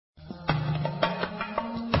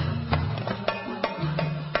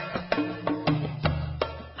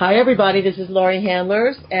Hi, everybody. This is Laurie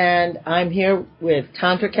Handlers, and I'm here with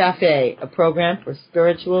Tantra Cafe, a program for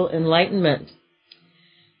spiritual enlightenment.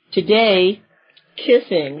 Today,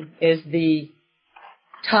 kissing is the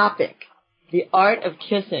topic, the art of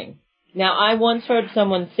kissing. Now, I once heard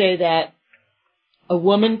someone say that a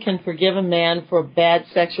woman can forgive a man for a bad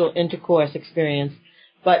sexual intercourse experience,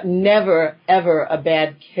 but never, ever a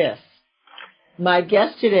bad kiss. My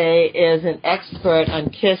guest today is an expert on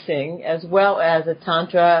kissing, as well as a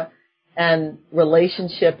Tantra and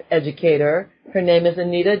relationship educator. Her name is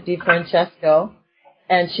Anita DiFrancesco,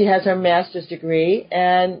 and she has her master's degree.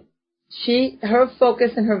 And her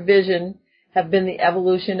focus and her vision have been the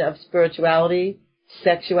evolution of spirituality,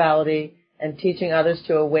 sexuality, and teaching others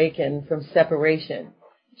to awaken from separation.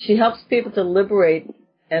 She helps people to liberate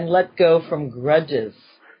and let go from grudges.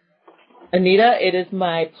 Anita, it is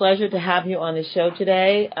my pleasure to have you on the show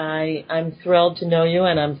today. I'm thrilled to know you,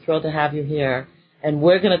 and I'm thrilled to have you here. And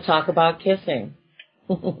we're going to talk about kissing.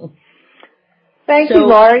 Thank you,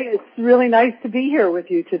 Laurie. It's really nice to be here with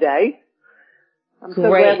you today. I'm so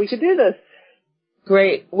glad we could do this.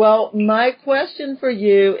 Great. Well, my question for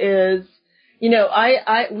you is, you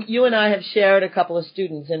and I have shared a couple of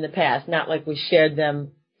students in the past, not like we shared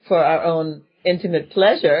them for our own intimate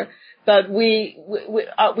pleasure, but we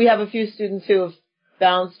have a few students who have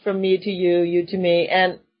bounced from me to you, you to me,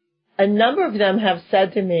 and a number of them have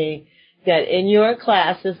said to me that in your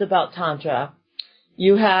classes about Tantra,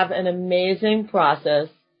 you have an amazing process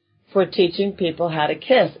for teaching people how to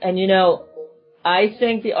kiss. And, I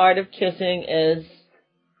think the art of kissing is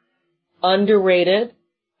underrated.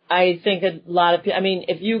 I think a lot of people,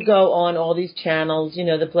 if you go on all these channels,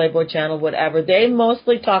 the Playboy channel, whatever, they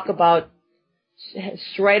mostly talk about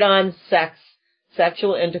straight-on sex,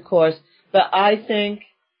 sexual intercourse, but I think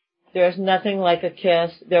there's nothing like a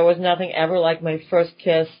kiss. There was nothing ever like my first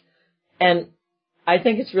kiss, and I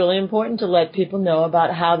think it's really important to let people know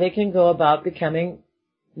about how they can go about becoming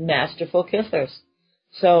masterful kissers.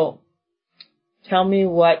 So tell me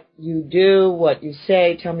what you do, what you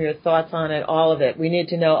say, tell me your thoughts on it, all of it. We need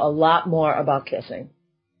to know a lot more about kissing.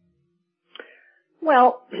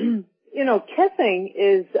 Well, kissing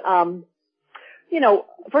is,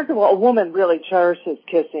 first of all, a woman really cherishes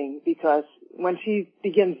kissing because when she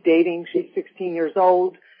begins dating, she's 16 years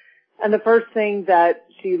old, and the first thing that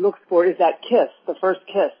she looks for is that kiss, the first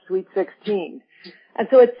kiss, sweet 16. And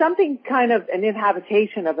so it's something kind of an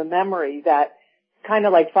inhabitation of a memory that kind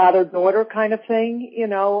of like father-daughter kind of thing,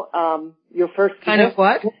 your first kiss. Kind of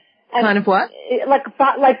what? And kind of what? Like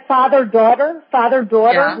father-daughter,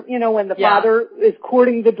 yeah. When the father is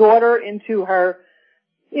courting the daughter into her,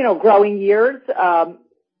 growing years.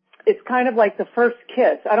 It's kind of like the first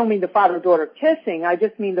kiss. I don't mean the father-daughter kissing. I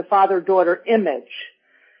just mean the father-daughter image.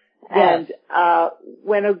 Yes. And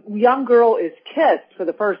when a young girl is kissed for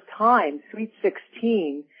the first time, sweet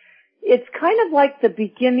 16, it's kind of like the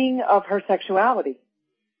beginning of her sexuality.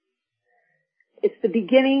 It's the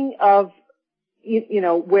beginning of,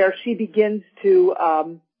 where she begins to,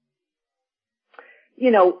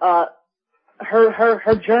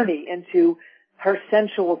 her journey into her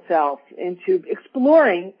sensual self, into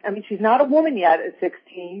exploring. She's not a woman yet at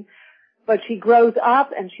 16, but she grows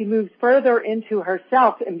up and she moves further into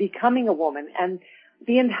herself and becoming a woman. And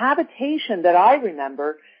the inhabitation that I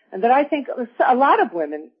remember, and that I think a lot of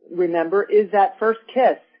women remember, is that first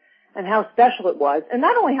kiss and how special it was. And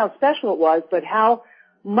not only how special it was, but how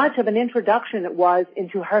much of an introduction it was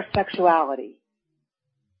into her sexuality.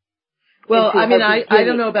 Well, I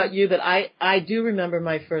don't know about you, but I do remember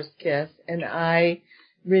my first kiss, and I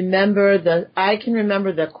can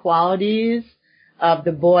remember the qualities of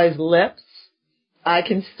the boy's lips. I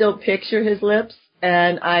can still picture his lips,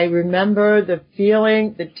 and I remember the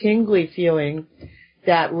tingly feeling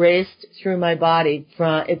that raced through my body.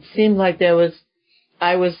 It seemed like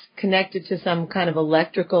I was connected to some kind of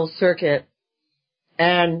electrical circuit,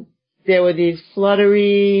 and there were these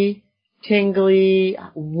fluttery, tingly,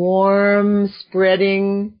 warm,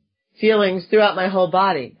 spreading feelings throughout my whole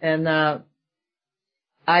body, and I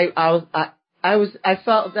felt that I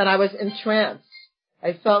was entranced.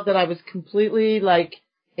 I felt that I was completely like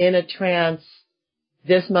in a trance.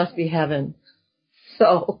 This must be heaven.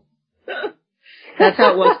 So that's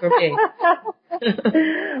how it was for me.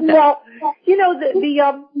 Well,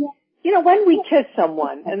 when we kiss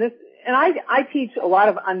someone, and I teach a lot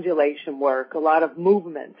of undulation work, a lot of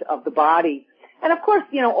movement of the body. And of course,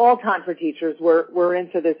 all Tantra teachers were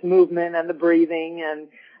into this movement and the breathing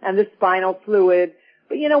and the spinal fluid.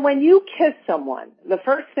 But when you kiss someone, the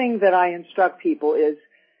first thing that I instruct people is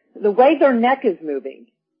the way their neck is moving.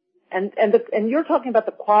 And you're talking about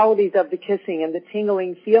the qualities of the kissing and the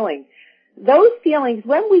tingling feeling. those feelings,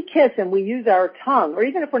 when we kiss and we use our tongue, or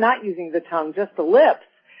even if we're not using the tongue, just the lips,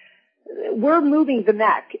 we're moving the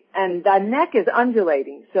neck, and the neck is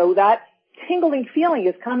undulating. So that tingling feeling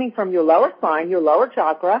is coming from your lower spine, your lower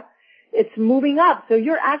chakra. It's moving up. So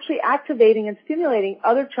you're actually activating and stimulating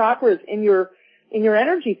other chakras in your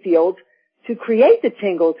energy field to create the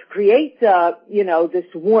tingle, to create, this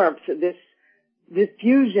warmth, this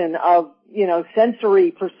fusion of,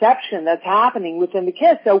 sensory perception that's happening within the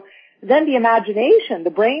kiss. So then the imagination, the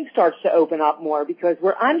brain starts to open up more because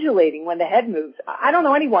we're undulating when the head moves. I don't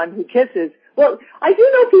know anyone who kisses. Well, I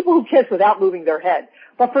do know people who kiss without moving their head.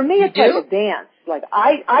 But for me, it's like a dance. Like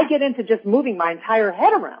I get into just moving my entire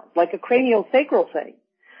head around, like a craniosacral thing.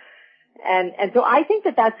 And so I think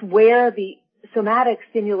that that's where the somatic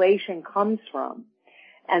stimulation comes from.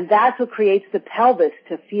 And that's what creates the pelvis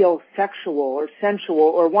to feel sexual or sensual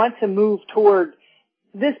or want to move toward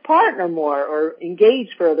this partner more or engage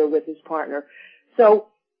further with his partner. So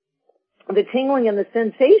the tingling and the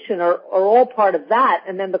sensation are all part of that.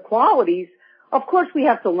 And then the qualities, of course, we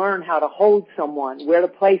have to learn how to hold someone, where to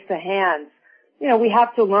place the hands. We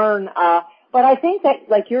have to learn, but I think that,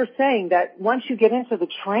 like you're saying, that once you get into the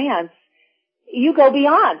trance, you go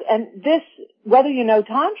beyond. And this, whether you know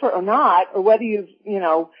Tantra or not, or whether you've,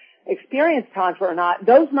 experienced Tantra or not,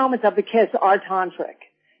 those moments of the kiss are tantric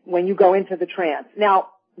when you go into the trance. Now,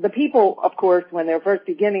 the people, of course, when they're first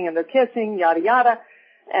beginning and they're kissing, yada, yada,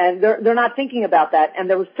 and they're not thinking about that. And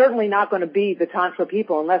they're certainly not going to be the Tantra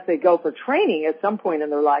people unless they go for training at some point in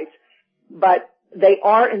their life. But they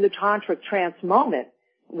are in the tantric trance moment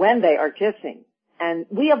when they are kissing. And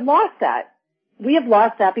we have lost that. We have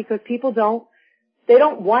lost that because people don't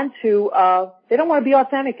want to be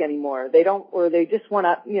authentic anymore. They just want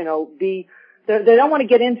to, they don't want to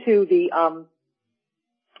get into the,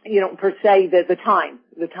 per se, the time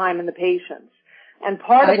and the patience. And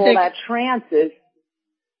part of all that trance is,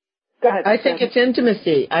 go ahead. I think it's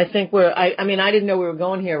intimacy. I think I didn't know we were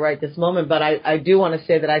going here right this moment, but I do want to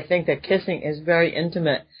say that I think that kissing is very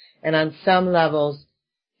intimate. And on some levels,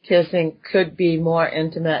 kissing could be more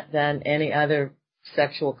intimate than any other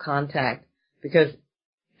sexual contact because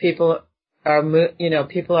people are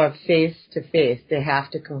face to face. They have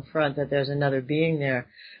to confront that there's another being there.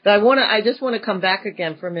 But I just want to come back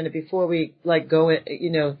again for a minute before we go,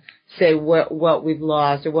 say what we've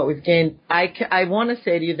lost or what we've gained. I want to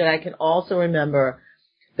say to you that I can also remember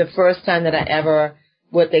the first time that I ever,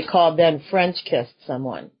 what they called then French kissed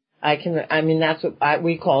someone. That's what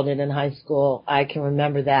we called it in high school. I can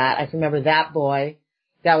remember that. I can remember that boy.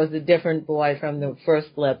 That was a different boy from the first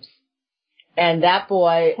lips. And that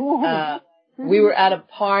boy, we were at a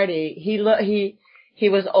party. He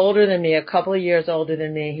was older than me, a couple of years older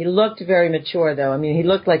than me. He looked very mature though. He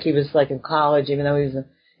looked like he was like in college, even though he was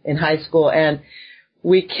in high school. And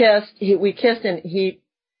we kissed and he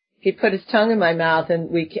put his tongue in my mouth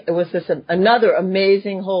and it was this another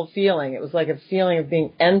amazing whole feeling. It was like a feeling of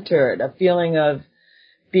being entered, a feeling of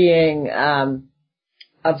being,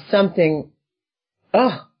 of something,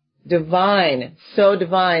 divine, so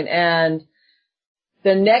divine. And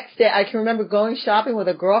the next day, I can remember going shopping with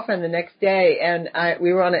a girlfriend the next day, and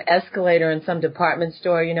we were on an escalator in some department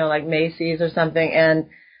store, like Macy's or something, and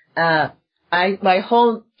my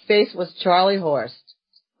whole face was Charlie horsed.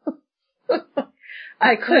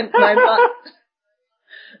 I couldn't, my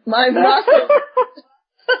muscles.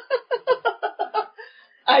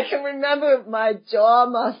 I can remember my jaw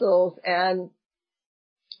muscles and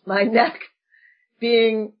my neck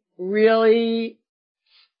being really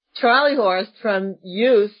Charlie horsed from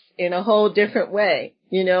use in a whole different way,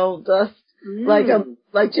 just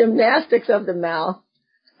like gymnastics of the mouth.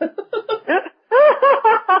 That's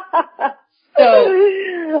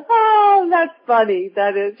funny.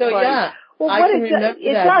 That is so funny. Yeah. Well, I can remember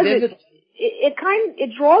that.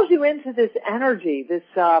 It draws you into this energy, this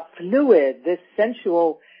fluid, this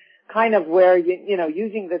sensual kind of where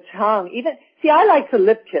using the tongue. I like to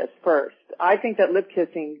lip kiss first. I think that lip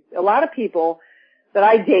kissing, a lot of people that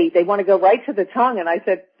I date, they want to go right to the tongue, and I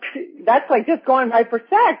said, that's like just going right for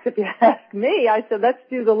sex, if you ask me. I said, let's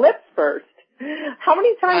do the lips first. How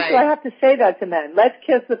many times do I have to say that to men? Let's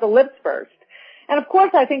kiss with the lips first. And of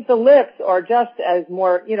course, I think the lips are just as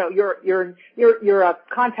more, you're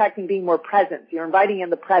contacting being more present. You're inviting in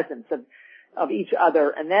the presence of each other.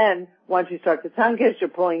 And then once you start the tongue kiss, you're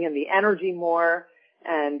pulling in the energy more,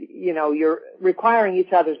 and, you're requiring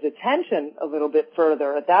each other's attention a little bit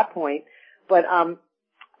further at that point. But,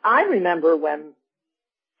 I remember when,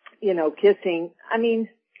 kissing,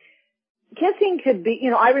 kissing could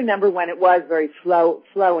be, I remember when it was very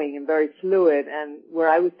flowing and very fluid and where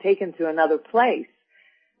I was taken to another place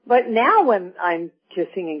But now when I'm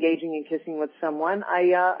engaging in kissing with someone,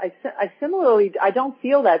 I similarly, I don't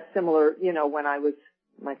feel that similar, when I was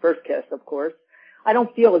my first kiss, of course. I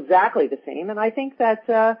don't feel exactly the same. And I think that,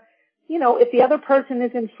 if the other person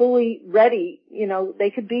isn't fully ready,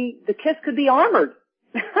 the kiss could be armored.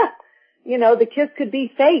 The kiss could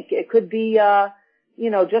be fake. It could be,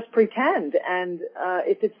 just pretend. And,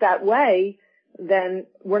 if it's that way, then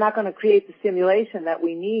we're not going to create the stimulation that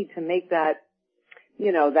we need to make that,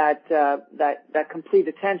 that complete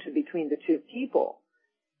attention between the two people.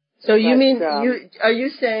 So are you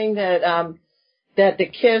saying that, that the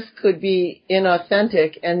kiss could be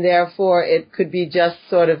inauthentic and therefore it could be just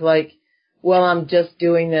sort of like, well, I'm just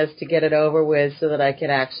doing this to get it over with so that I could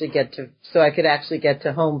actually get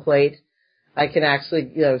to home plate. I can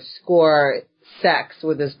actually, score sex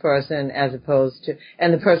with this person as opposed to,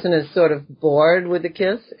 and the person is sort of bored with the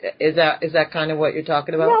kiss? Is that kind of what you're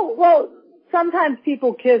talking about? Well, sometimes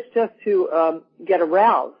people kiss just to, get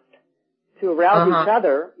aroused, to arouse each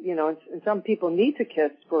other, and some people need to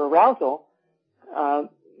kiss for arousal. A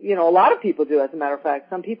lot of people do, as a matter of fact.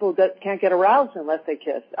 Some people can't get aroused unless they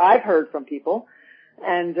kiss. I've heard from people.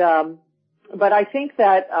 And, but I think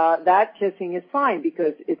that, that kissing is fine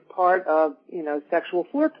because it's part of, sexual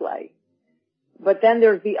foreplay. But then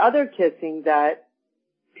there's the other kissing that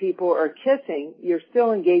people are kissing. You're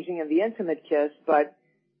still engaging in the intimate kiss, but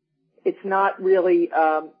it's not really,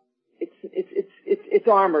 it's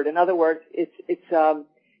armored. In other words, it's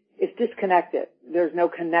disconnected. There's no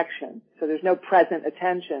connection. So there's no present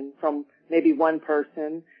attention from maybe one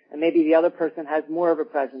person, and maybe the other person has more of a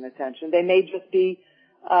present attention. They may just be,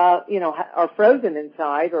 are frozen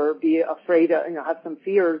inside or be afraid of, have some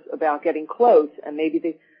fears about getting close, and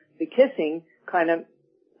maybe the kissing kind of,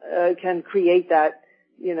 can create that,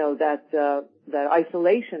 that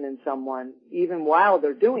isolation in someone even while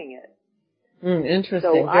they're doing it. Interesting.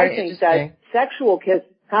 So I think that sexual kiss,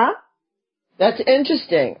 That's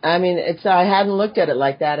interesting. I mean, I hadn't looked at it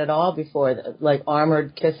like that at all before, like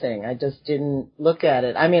armored kissing. I just didn't look at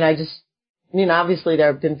it. I mean, obviously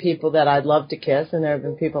there have been people that I'd love to kiss and there have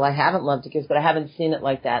been people I haven't loved to kiss, but I haven't seen it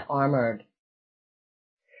like that, armored.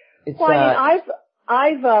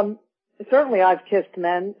 I've kissed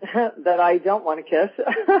men that I don't want to kiss.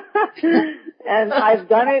 And I've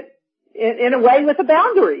done it in a way with a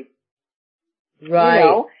boundary.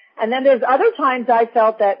 Right. And then there's other times I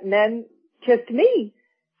felt that men kissed me,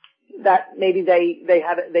 that maybe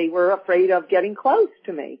they were afraid of getting close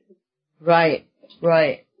to me. Right.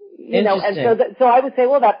 And so I would say,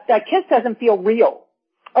 well, that kiss doesn't feel real.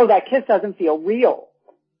 Oh, that kiss doesn't feel real.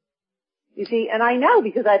 You see, and I know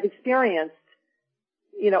because I've experienced,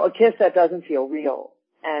 a kiss that doesn't feel real.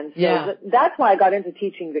 And so that's why I got into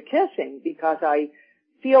teaching the kissing, because I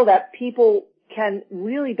feel that people can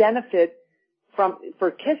really benefit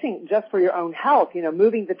for kissing just for your own health,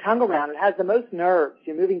 moving the tongue around. It has the most nerves.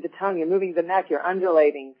 You're moving the tongue, you're moving the neck, you're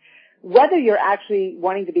undulating. Whether you're actually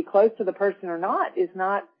wanting to be close to the person or not is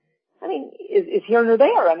here nor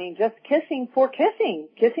there. I mean, just kissing for kissing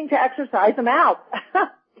to exercise them out.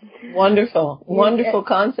 Wonderful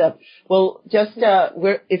concept. Well,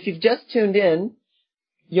 if you've just tuned in,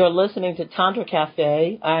 you're listening to Tantra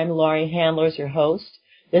Cafe. I'm Laurie Handlers, your host.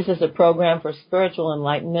 This is a program for spiritual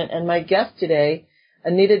enlightenment, and my guest today,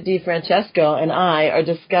 Anita DiFrancesco, and I are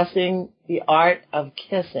discussing the art of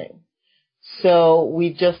kissing. So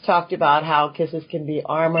we just talked about how kisses can be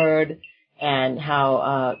armored and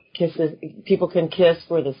how people can kiss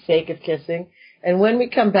for the sake of kissing. And when we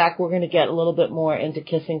come back, we're going to get a little bit more into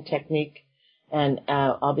kissing technique, and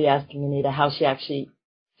I'll be asking Anita how she actually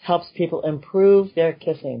helps people improve their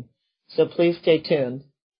kissing. So please stay tuned.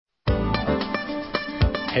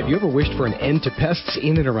 Have you ever wished for an end to pests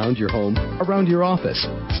in and around your home, around your office?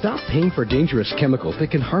 Stop paying for dangerous chemicals that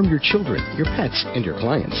can harm your children, your pets, and your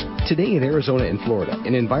clients. Today in Arizona and Florida,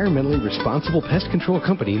 an environmentally responsible pest control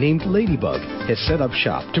company named Ladybug has set up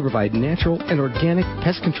shop to provide natural and organic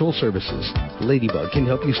pest control services. Ladybug can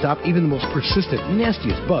help you stop even the most persistent,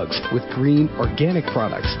 nastiest bugs with green, organic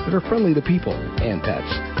products that are friendly to people and pets.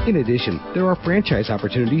 In addition, there are franchise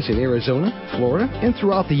opportunities in Arizona, Florida, and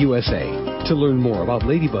throughout the USA. To learn more about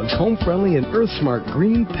Ladybug's home-friendly and earth-smart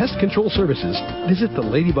green pest control services, visit the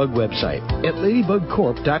Ladybug website at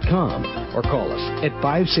ladybugcorp.com or call us at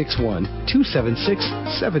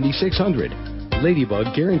 561-276-7600.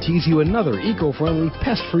 Ladybug guarantees you another eco-friendly,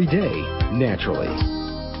 pest-free day, naturally.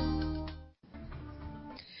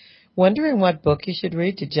 Wondering what book you should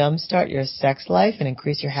read to jumpstart your sex life and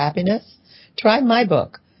increase your happiness? Try my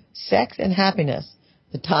book, Sex and Happiness,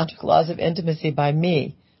 The Tantric Laws of Intimacy by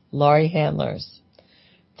me, Laurie Handlers.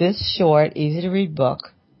 This short, easy-to-read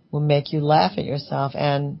book will make you laugh at yourself,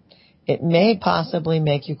 and it may possibly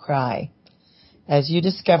make you cry as you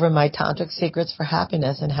discover my tantric secrets for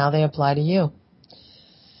happiness and how they apply to you.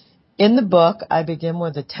 In the book, I begin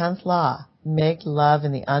with the 10th law, make love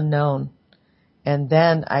in the unknown. And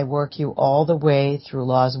then I work you all the way through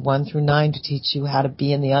laws 1 through 9 to teach you how to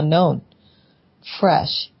be in the unknown,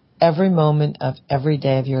 fresh, every moment of every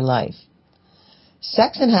day of your life.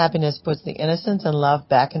 Sex and Happiness puts the innocence and love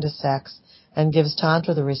back into sex and gives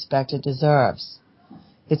Tantra the respect it deserves.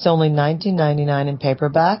 It's only $19.99 in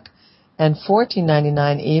paperback and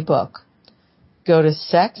 $14.99 ebook. Go to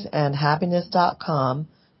sexandhappiness.com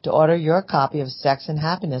to order your copy of Sex and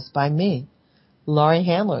Happiness by me, Laurie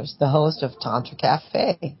Handlers, the host of Tantra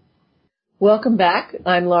Cafe. Welcome back.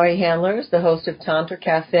 I'm Laurie Handlers, the host of Tantra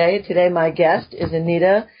Cafe. Today my guest is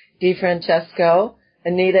Anita DiFrancesco.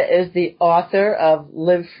 Anita is the author of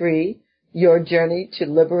Live Free, Your Journey to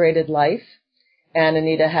Liberated Life. And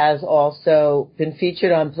Anita has also been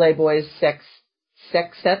featured on Playboy's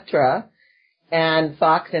Sexetra and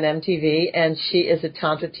Fox and MTV. And she is a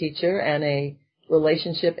Tantra teacher and a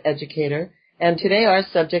relationship educator. And today our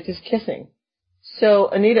subject is kissing. So,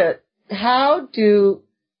 Anita, how do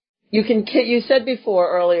you said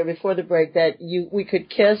earlier before the break that we could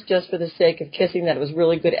kiss just for the sake of kissing, that it was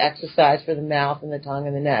really good exercise for the mouth and the tongue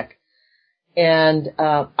and the neck. And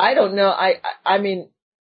I don't know. I mean,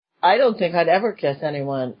 I don't think I'd ever kiss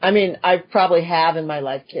anyone. I mean, I probably have in my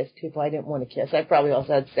life kissed people I didn't want to kiss. I probably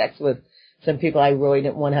also had sex with some people I really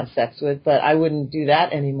didn't want to have sex with, but I wouldn't do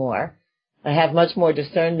that anymore. I have much more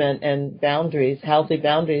discernment and boundaries, healthy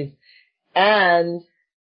boundaries. And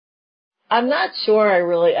I'm not sure I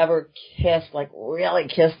really ever really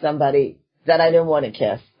kissed somebody that I didn't want to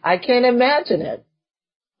kiss. I can't imagine it.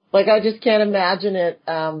 I just can't imagine it.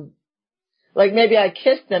 Maybe I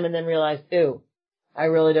kissed them and then realized, ew, I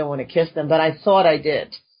really don't want to kiss them, but I thought I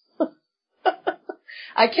did.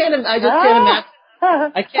 I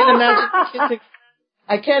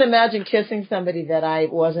can't imagine kissing somebody that I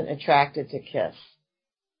wasn't attracted to kiss.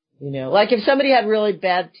 If somebody had really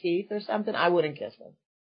bad teeth or something, I wouldn't kiss them.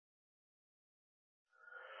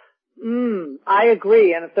 I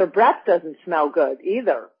agree. And if their breath doesn't smell good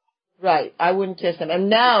either. Right. I wouldn't kiss them. And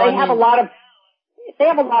now if they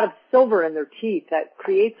have a lot of silver in their teeth, that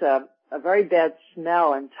creates a very bad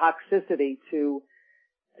smell and toxicity to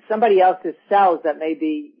somebody else's cells that may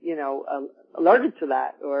be, allergic to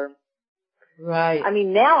that or. Right. I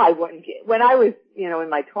mean, now I wouldn't. When I was, in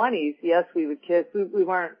my 20s, yes, we would kiss. We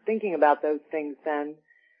weren't thinking about those things then.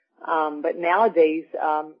 But nowadays,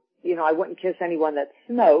 I wouldn't kiss anyone that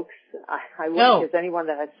smokes. I wouldn't kiss anyone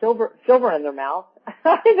that has silver in their mouth.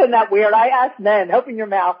 Isn't that weird? I ask men, open your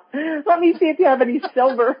mouth. Let me see if you have any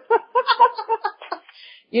silver.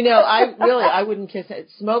 I wouldn't kiss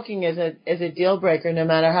it. Smoking is a deal breaker no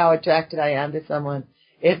matter how attracted I am to someone.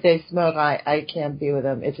 If they smoke, I can't be with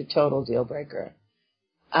them. It's a total deal breaker.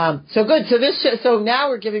 So good. So now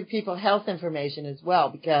we're giving people health information as well,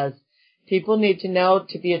 because people need to know,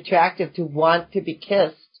 to be attractive, to want to be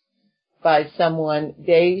kissed by someone,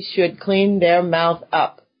 they should clean their mouth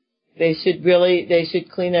up. They should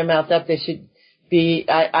clean their mouth up. They should be,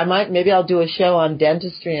 maybe I'll do a show on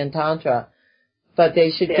dentistry and Tantra, but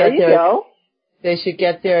they should they should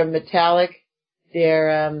get their metallic,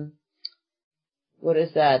 their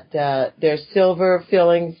silver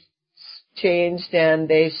fillings changed, and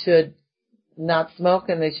they should not smoke,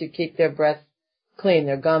 and they should keep their breath clean,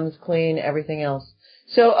 their gums clean, everything else.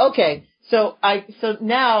 So, okay. So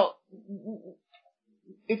now,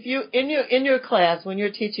 if you, in your class, when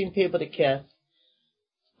you're teaching people to kiss,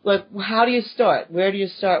 how do you start? Where do you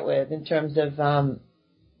start with in terms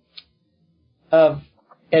of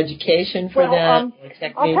education for them?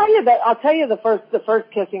 I'll tell you the first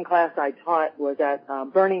kissing class I taught was at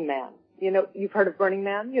Burning Man. You've heard of Burning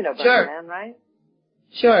Man? You know Burning Man, right?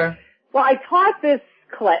 Sure. Well, I taught this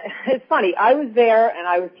class. It's funny. I was there and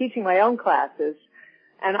I was teaching my own classes,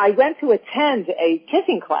 and I went to attend a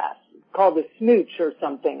kissing class called the Smooch or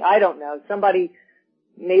something. I don't know. Somebody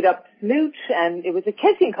made up Smooch, and it was a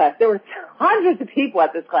kissing class. There were hundreds of people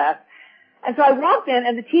at this class. And so I walked in,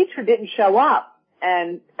 and the teacher didn't show up.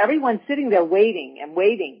 And everyone's sitting there waiting and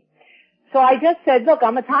waiting. So I just said, look,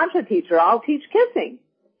 I'm a Tantra teacher. I'll teach kissing.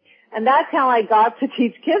 And that's how I got to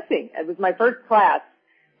teach kissing. It was my first class.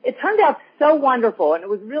 It turned out so wonderful, and it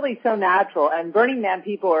was really so natural. And Burning Man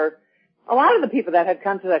a lot of the people that had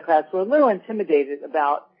come to that class were a little intimidated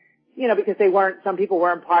about, because some people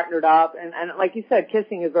weren't partnered up. And like you said,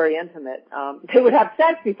 kissing is very intimate. They would have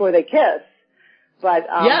sex before they kiss. But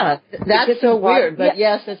that's so weird. But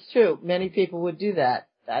yes, that's true. Many people would do that.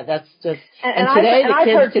 That's just, and today, the I've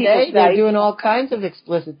kids heard today, people they're say, doing all kinds of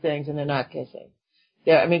explicit things and they're not kissing.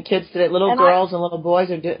 Kids today, little girls and little boys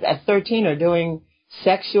at 13 are doing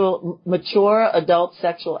mature adult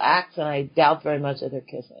sexual acts, and I doubt very much that they're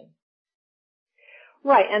kissing.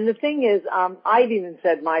 Right, and the thing is, I've even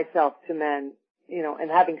said myself to men, and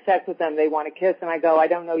having sex with them, they want to kiss, and I go, I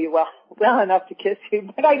don't know you well enough to kiss you,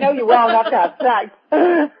 but I know you well enough to have sex.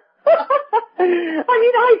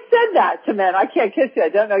 I said that to men. I can't kiss you. I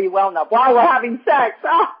don't know you well enough while we're having sex.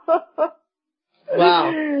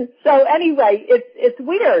 Wow. So anyway, it's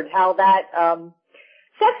weird how that,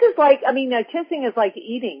 sex is like, kissing is like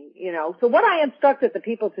eating, So what I instructed the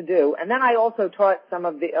people to do, and then I also taught some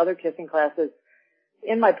of the other kissing classes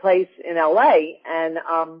in my place in LA, and,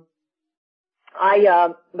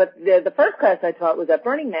 but the first class I taught was at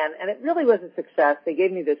Burning Man, and it really was a success. They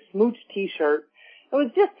gave me this smooch t-shirt. It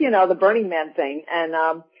was just, the Burning Man thing, and,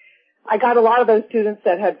 I got a lot of those students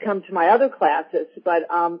that had come to my other classes, but,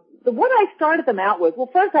 what I started them out with, well,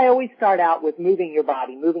 first I always start out with moving your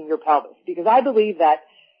body, moving your pelvis, because I believe that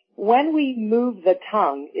when we move the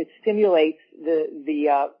tongue, it stimulates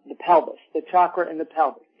the pelvis, the chakra in the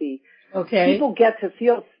pelvis.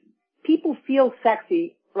 People feel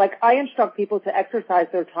sexy. Like I instruct people to exercise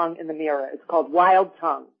their tongue in the mirror. It's called wild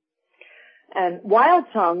tongue. And wild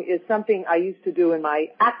tongue is something I used to do in my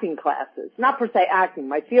acting classes, not per se acting,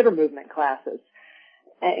 my theater movement classes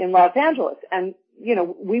in Los Angeles. And,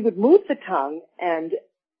 we would move the tongue and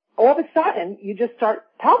all of a sudden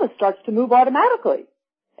pelvis starts to move automatically.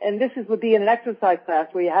 And this would be in an exercise class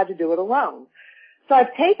where you had to do it alone. So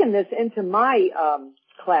I've taken this into my,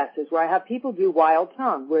 classes where I have people do wild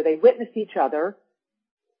tongue, where they witness each other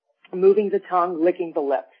moving the tongue, licking the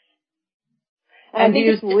lips. And do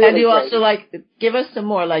you also give us some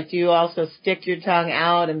more, do you also stick your tongue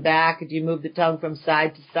out and back? Do you move the tongue from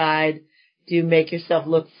side to side? Do you make yourself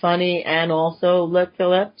look funny and also lick the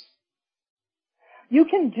lips? You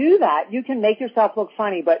can do that. You can make yourself look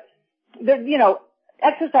funny, but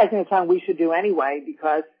exercising the tongue we should do anyway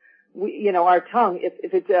because our tongue,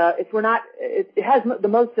 it has the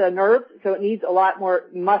most nerves, so it needs a lot more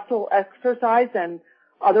muscle exercise than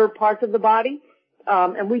other parts of the body.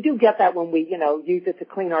 And we do get that when we, use it to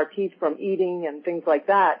clean our teeth from eating and things like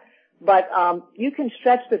that. But, you can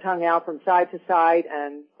stretch the tongue out from side to side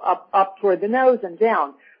and up toward the nose and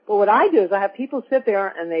down. But what I do is I have people sit there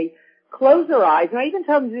and they close their eyes, and I even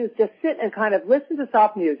tell them to do is just sit and kind of listen to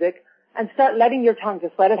soft music and start letting your tongue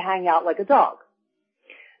just let it hang out like a dog.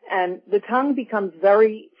 And the tongue becomes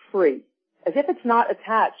very free, as if it's not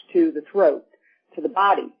attached to the throat, to the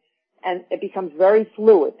body. And it becomes very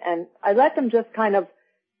fluid. And I let them just kind of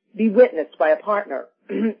be witnessed by a partner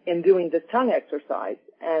in doing this tongue exercise.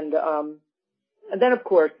 And then of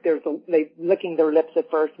course they licking their lips at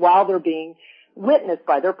first while they're being witnessed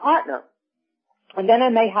by their partner. And then I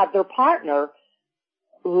may have their partner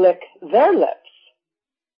lick their lips.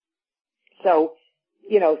 So,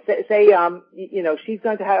 say, she's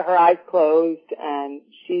going to have her eyes closed and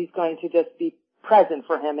she's going to just be present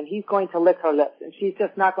for him and he's going to lick her lips and she's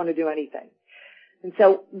just not going to do anything. And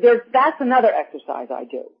so that's another exercise I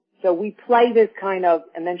do. So we play this kind of,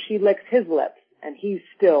 and then she licks his lips and he's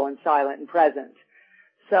still and silent and present.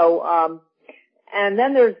 So, and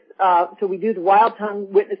then so we do the wild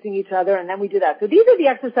tongue witnessing each other and then we do that. So these are the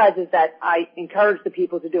exercises that I encourage the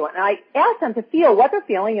people to do. And I ask them to feel what they're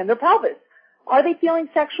feeling in their pelvis. Are they feeling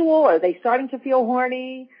sexual? Are they starting to feel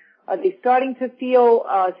horny? Are they starting to feel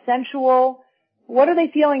sensual? What are they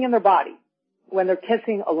feeling in their body when they're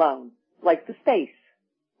kissing alone, like the space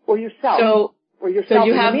or yourself? Or yourself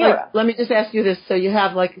in the mirror. Let me just ask you this. So you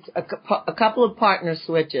have a couple of partner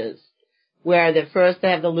switches where at first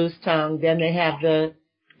they have the loose tongue, then they have the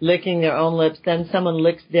licking their own lips, then someone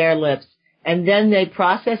licks their lips, and then they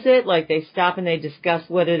process it, like they stop and they discuss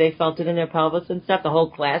whether they felt it in their pelvis and stuff. The whole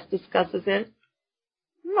class discusses it?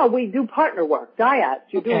 No, we do partner work, dyads.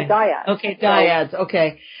 You're doing dyads. Okay, dyads,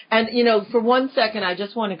 okay. And, for 1 second, I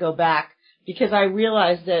just want to go back because I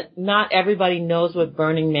realize that not everybody knows what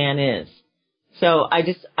Burning Man is. So I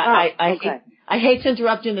hate to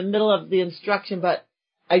interrupt you in the middle of the instruction, but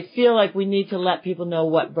I feel like we need to let people know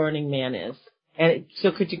what Burning Man is. And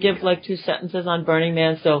so could you give 2 sentences on Burning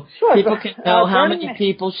Man so people can know how many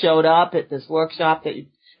people showed up at this workshop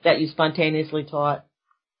that you spontaneously taught?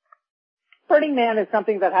 Burning Man is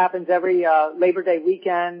something that happens every Labor Day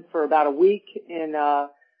weekend for about a week in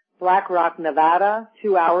Black Rock, Nevada,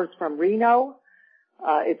 2 hours from Reno.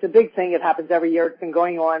 It's a big thing. It happens every year. It's been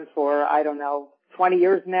going on for, 20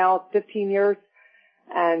 years now, 15 years.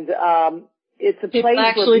 And it's a place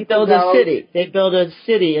where people build a city. They build a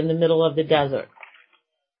city in the middle of the desert.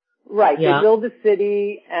 Right. Yeah. They build a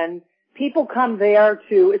city, and people come there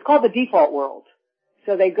it's called the default world.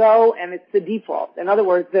 So they go, and it's the default. In other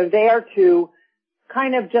words, they're there to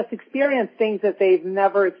kind of just experience things that they've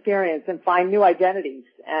never experienced and find new identities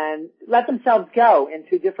and let themselves go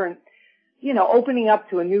into different, opening up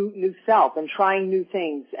to a new self and trying new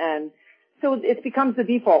things. And so it becomes the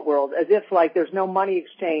default world, as if like there's no money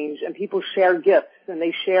exchange, and people share gifts and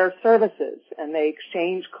they share services and they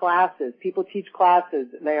exchange classes. People teach classes.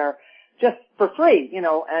 They are just for free,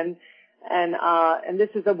 and this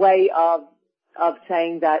is a way of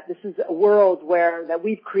saying that this is a world that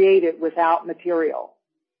we've created without material,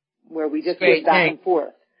 where we just give back and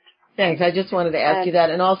forth. Thanks. I just wanted to ask you that.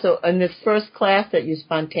 And also, in this first class that you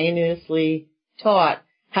spontaneously taught,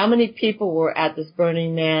 how many people were at this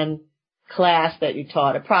Burning Man class that you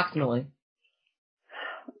taught, approximately?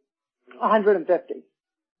 150.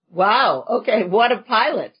 Wow. Okay. What a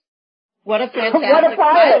pilot. What a fantastic What a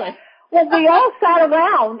pilot. Well, we all sat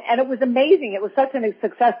around, and it was amazing. It was such a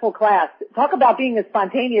successful class. Talk about being a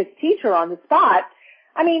spontaneous teacher on the spot.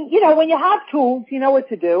 I mean, when you have tools, you know what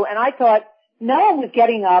to do. And I thought no one was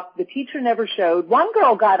getting up. The teacher never showed. One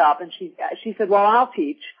girl got up, and she said, well, I'll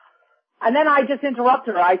teach. And then I just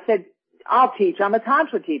interrupted her. I said, I'll teach. I'm a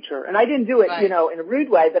Tantra teacher. And I didn't do it, Right. in a rude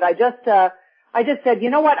way, but I just said, you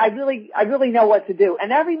know what? I really know what to do.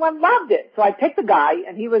 And everyone loved it. So I picked a guy,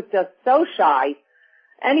 and he was just so shy.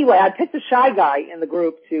 Anyway, I picked a shy guy in the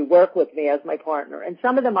group to work with me as my partner. And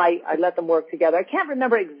some of them I let them work together. I can't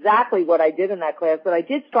remember exactly what I did in that class, but I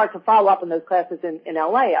did start to follow up on those classes in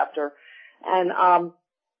LA after. And,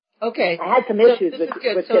 okay. I had some issues with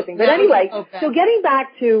kissing. But anyway, so getting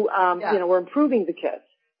back to, we're improving the kiss.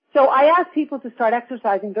 So I asked people to start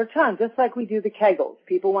exercising their tongue, just like we do the Kegels.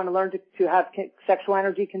 People want to learn to have sexual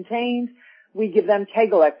energy contained. We give them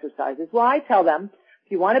Kegel exercises. Well, I tell them,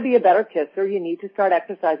 if you want to be a better kisser, you need to start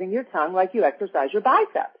exercising your tongue like you exercise your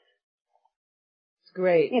biceps. It's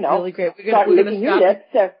great. Really great.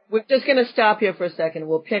 We're just going to stop here for a second.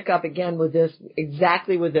 We'll pick up again with this,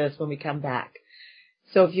 exactly with this, when we come back.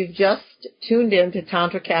 So if you've just tuned in to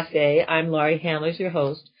Tantra Cafe, I'm Laurie Handlers, your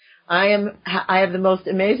host. I have the most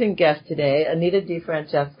amazing guest today, Anita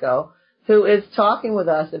DiFrancesco, who is talking with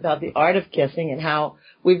us about the art of kissing and how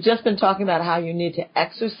we've just been talking about how you need to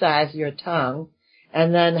exercise your tongue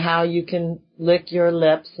and then how you can lick your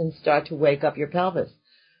lips and start to wake up your pelvis.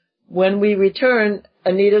 When we return,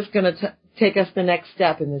 Anita's going to take us the next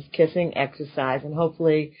step in this kissing exercise, and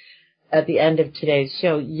hopefully at the end of today's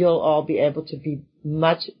show, you'll all be able to be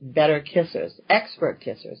much better kissers, expert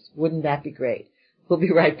kissers. Wouldn't that be great? We'll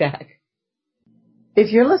be right back.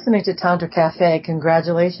 If you're listening to Tantra Cafe,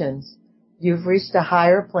 congratulations. You've reached a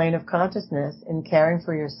higher plane of consciousness in caring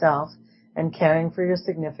for yourself and caring for your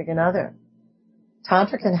significant other.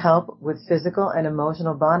 Tantra can help with physical and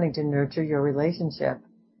emotional bonding to nurture your relationship.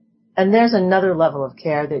 And there's another level of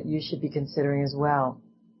care that you should be considering as well.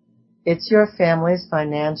 It's your family's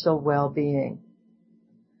financial well-being.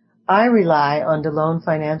 I rely on DeLone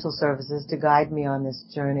Financial Services to guide me on this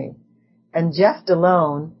journey. And Jeff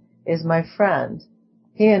DeLone is my friend.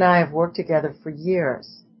 He and I have worked together for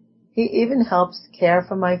years. He even helps care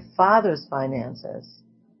for my father's finances.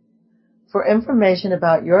 For information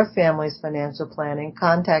about your family's financial planning,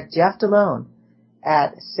 contact Jeff DeLone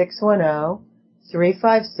at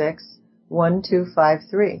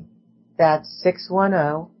 610-356-1253. That's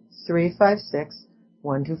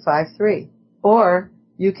 610-356-1253. Or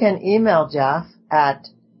you can email Jeff at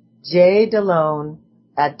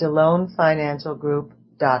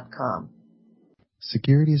jdelone@delonefinancialgroup.com.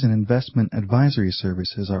 Securities and investment advisory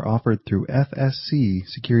services are offered through FSC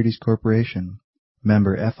Securities Corporation,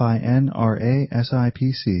 member FINRA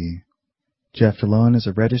SIPC. Jeff DeLone is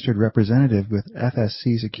a registered representative with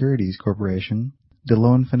FSC Securities Corporation.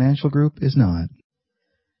 DeLone Financial Group is not.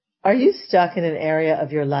 Are you stuck in an area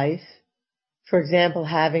of your life? For example,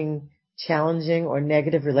 having challenging or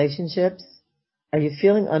negative relationships? Are you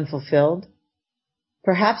feeling unfulfilled?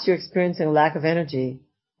 Perhaps you're experiencing a lack of energy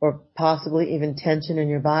or possibly even tension in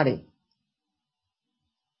your body.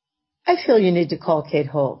 I feel you need to call Kate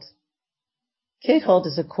Holt. Kate Holt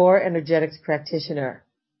is a core energetics practitioner.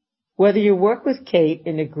 Whether you work with Kate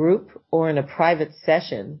in a group or in a private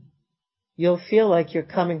session, you'll feel like you're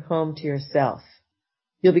coming home to yourself.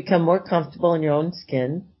 You'll become more comfortable in your own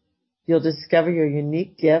skin. You'll discover your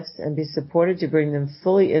unique gifts and be supported to bring them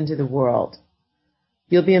fully into the world.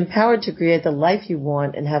 You'll be empowered to create the life you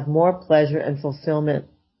want and have more pleasure and fulfillment.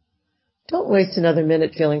 Don't waste another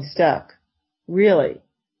minute feeling stuck. Really.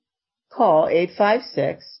 Call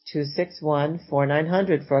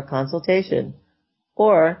 856-261-4900 for a consultation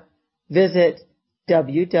or visit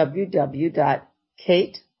www.kateholt,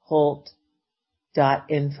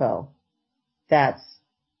 kateholt.info. That's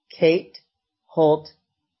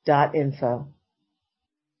kateholt.info.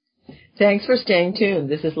 Thanks for staying tuned.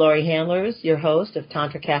 This is Laurie Handlers, your host of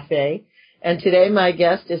Tantra Cafe. And today my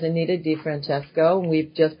guest is Anita DiFrancesco, and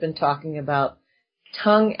we've just been talking about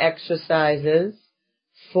tongue exercises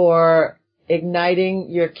for igniting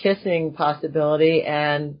your kissing possibility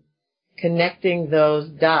and connecting those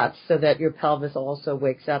dots so that your pelvis also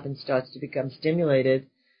wakes up and starts to become stimulated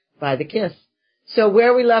by the kiss. So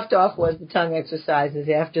where we left off was the tongue exercises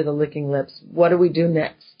after the licking lips. What do we do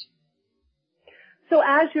next? So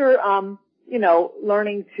as you're,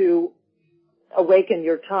 learning to awaken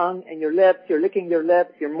your tongue and your lips, you're licking your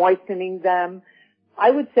lips, you're moistening them, I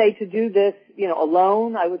would say to do this,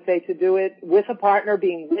 alone. I would say to do it with a partner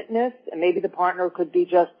being witness, and maybe the partner could be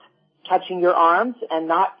just touching your arms and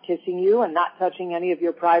not kissing you and not touching any of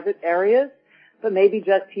your private areas, but maybe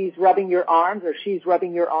just he's rubbing your arms or she's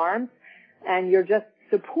rubbing your arms, and you're just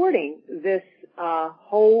supporting this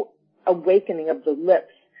whole awakening of the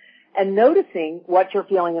lips and noticing what you're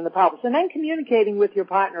feeling in the pelvis, and then communicating with your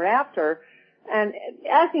partner after and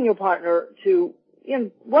asking your partner to,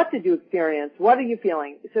 what did you experience? What are you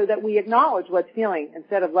feeling? So that we acknowledge what's feeling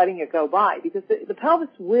instead of letting it go by, because the pelvis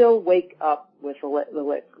will wake up with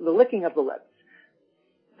the licking of the lips.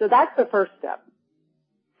 So that's the first step.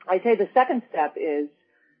 I say the second step is,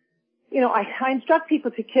 I instruct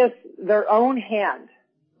people to kiss their own hand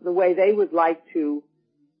the way they would like to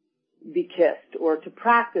be kissed, or to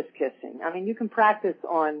practice kissing. I mean, you can practice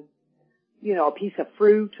on, a piece of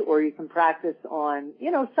fruit, or you can practice on,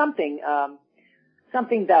 something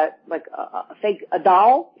that, like a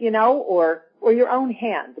doll, or your own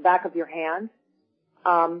hand, the back of your hand.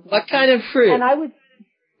 What kind of fruit? And I would.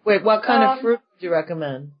 Wait, what kind of fruit would you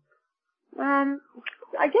recommend? I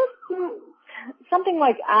guess something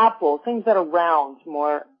like apple, things that are round,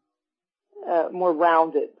 more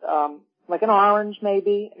rounded. Like an orange,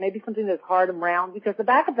 maybe something that's hard and round, because the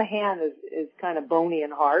back of the hand is kind of bony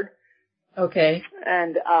and hard. Okay.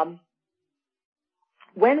 And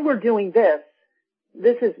when we're doing this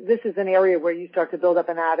is an area where you start to build up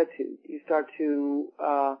an attitude. You start to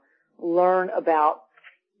learn about,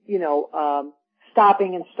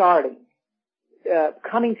 stopping and starting,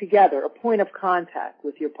 coming together, a point of contact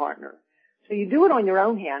with your partner. So you do it on your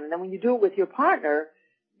own hand, and then when you do it with your partner,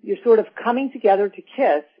 you're sort of coming together to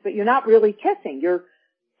kiss, but you're not really kissing. You're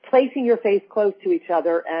placing your face close to each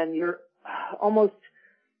other, and you're almost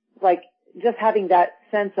like just having that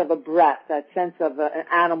sense of a breath, that sense of an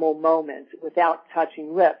animal moment without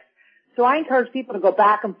touching lips. So I encourage people to go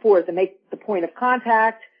back and forth and make the point of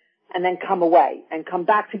contact and then come away and come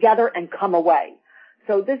back together and come away.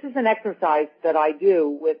 So this is an exercise that I do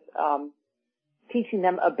with teaching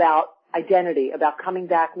them about identity, about coming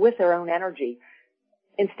back with their own energy.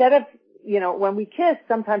 Instead of, when we kiss,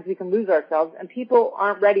 sometimes we can lose ourselves, and people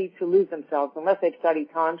aren't ready to lose themselves unless they've studied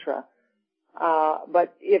Tantra.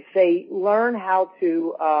 But if they learn how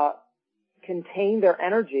to contain their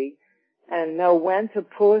energy and know when to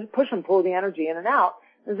push and pull the energy in and out,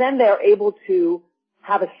 then they're able to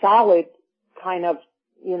have a solid kind of,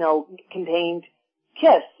 contained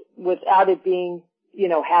kiss without it being,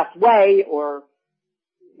 halfway or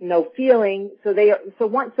no feeling. So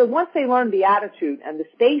once they learn the attitude, and the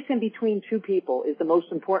space in between two people is the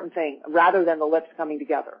most important thing, rather than the lips coming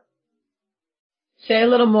together. Say a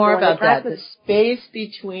little more about that. The space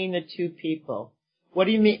between the two people. What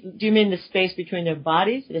do you mean? Do you mean the space between their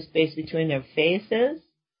bodies? The space between their faces?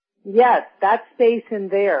 Yes, that space in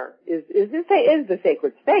there is the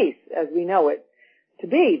sacred space, as we know it to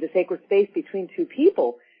be, the sacred space between two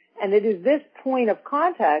people. And it is this point of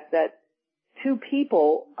contact that two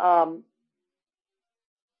people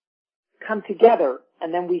come together,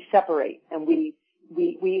 and then we separate, and we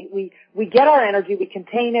get our energy, we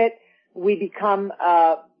contain it, we become,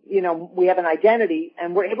 we have an identity,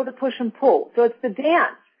 and we're able to push and pull. So it's the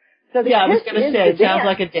dance. So I was going to say, it sounds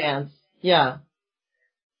like a dance. Yeah.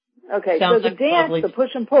 Okay, sounds so the dance, lovely. the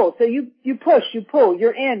push and pull. So you push, you pull,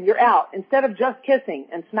 you're in, you're out. Instead of just kissing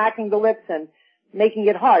and smacking the lips and making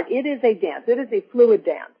it hard, it is a dance. It is a fluid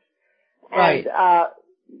dance. Right. And,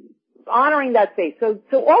 honoring that space. So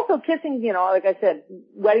also kissing, like I said,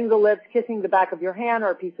 wetting the lips, kissing the back of your hand or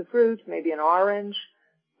a piece of fruit, maybe an orange,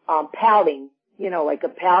 pouting, like a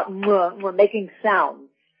pout, we're making sounds,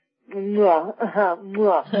 from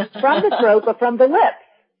the throat, but from the lips.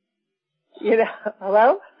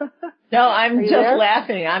 Hello? No, I'm just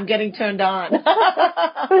laughing. I'm getting turned on.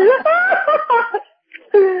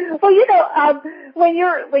 Well, when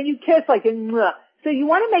you kiss like so you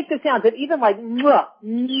want to make the sounds that even like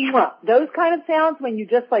those kind of sounds when you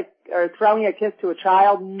just like or throwing a kiss to a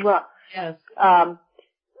child. Mwah. Yes.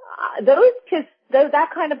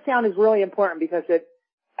 That kind of sound is really important because it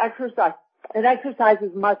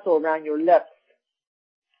exercises muscle around your lips.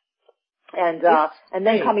 And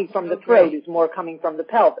then coming from the throat is more coming from the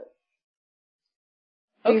pelvis.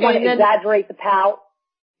 So you want to exaggerate the pout.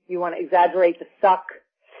 You want to exaggerate the suck,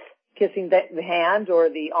 kissing the hand or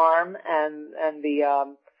the arm and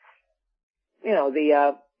the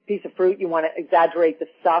piece of fruit. You want to exaggerate the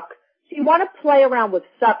suck. So you want to play around with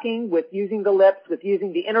sucking, with using the lips, with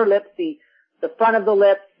using the inner lips, the front of the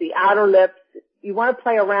lips, the outer lips. You want to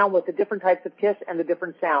play around with the different types of kiss and the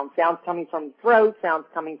different sounds. Sounds coming from the throat, sounds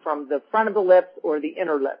coming from the front of the lips or the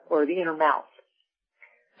inner lip or the inner mouth.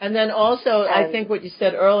 And then also, I think what you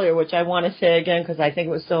said earlier, which I want to say again because I think it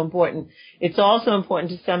was so important, it's also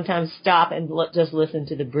important to sometimes stop and just listen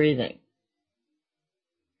to the breathing.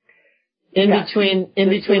 In between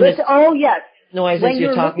oh, yes. noises when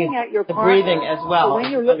you're talking, at your the partner, breathing as well.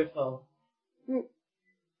 When you're wonderful.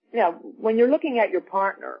 Yeah, when you're looking at your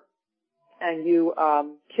partner and you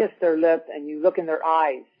kiss their lips and you look in their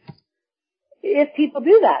eyes, if people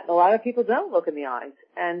do that, a lot of people don't look in the eyes,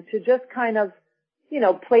 and to just kind of,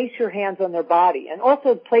 place your hands on their body. And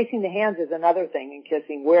also placing the hands is another thing in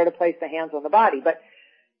kissing, where to place the hands on the body. But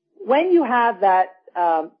when you have that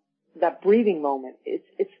breathing moment,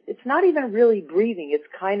 it's not even really breathing. It's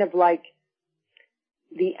kind of like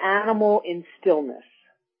the animal in stillness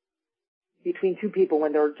between two people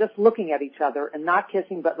when they're just looking at each other and not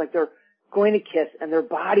kissing, but like they're going to kiss and their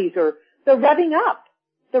bodies they're revving up.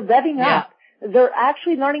 They're revving up. They're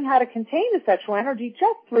actually learning how to contain the sexual energy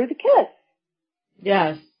just through the kiss.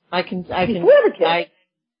 Yes, I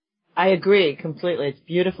agree completely. It's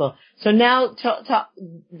beautiful. So now,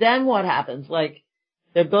 then what happens? Like,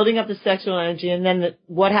 they're building up the sexual energy, and then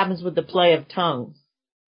what happens with the play of tongues?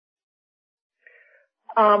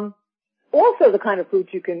 Also, the kind of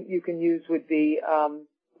fruits you can use would be,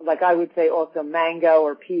 like I would say, also mango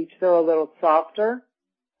or peach. They're a little softer.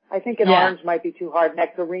 I think an orange might be too hard.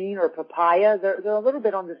 Nectarine or papaya. They're a little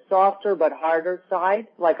bit on the softer but harder side,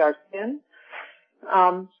 like our skin.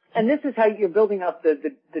 And this is how you're building up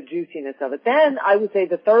the juiciness of it. Then I would say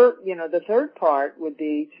the third part would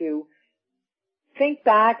be to think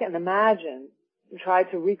back and imagine and try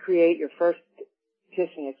to recreate your first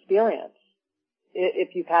kissing experience.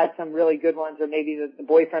 If you've had some really good ones, or maybe the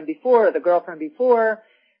boyfriend before or the girlfriend before,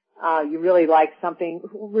 you really like something,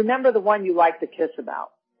 remember the one you like to kiss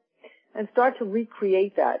about. And start to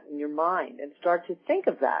recreate that in your mind and start to think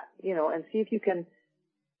of that, and see if you can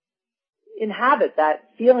inhabit that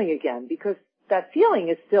feeling again, because that feeling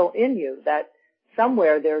is still in you, that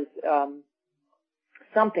somewhere there's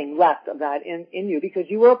something left of that in you because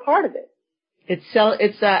you were a part of it.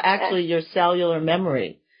 It's actually your cellular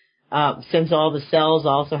memory. Since all the cells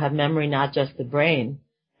also have memory, not just the brain.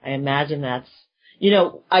 I imagine that's,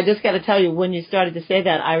 I just got to tell you, when you started to say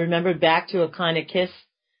that, I remembered back to a kind of kiss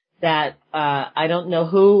that, I don't know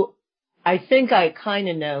who, I think I kind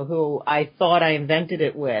of know who I thought I invented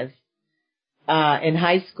it with, in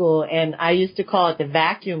high school, and I used to call it the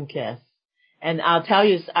vacuum kiss. And I'll tell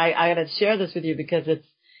you, I got to share this with you because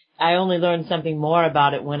I only learned something more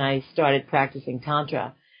about it when I started practicing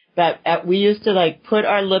Tantra. But we used to put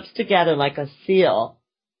our lips together like a seal,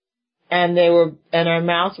 and our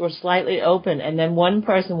mouths were slightly open, and then one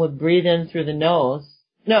person would breathe in through the nose.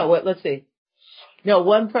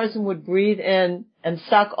 One person would breathe in and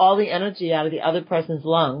suck all the energy out of the other person's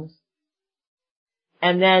lungs,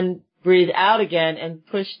 and then breathe out again and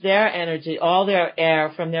push their energy, all their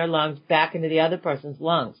air from their lungs back into the other person's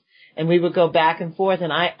lungs. And we would go back and forth,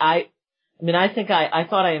 and I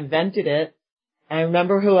thought I invented it. I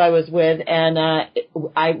remember who I was with, and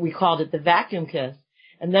we called it the vacuum kiss.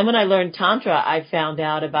 And then when I learned Tantra, I found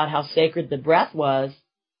out about how sacred the breath was,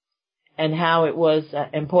 and how it was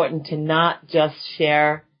important to not just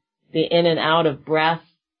share the in and out of breath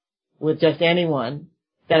with just anyone,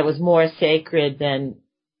 that it was more sacred than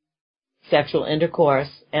sexual intercourse.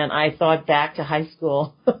 And I thought back to high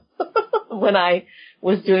school when I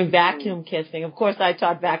was doing vacuum kissing. Of course, I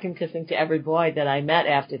taught vacuum kissing to every boy that I met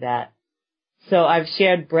after that. So I've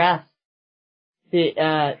shared breath.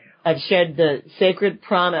 I've shared the sacred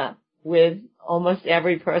prana with almost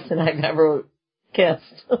every person I've ever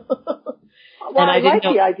kissed. Well, I like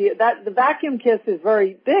the idea that the vacuum kiss is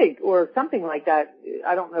very big, or something like that.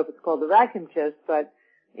 I don't know if it's called the vacuum kiss, but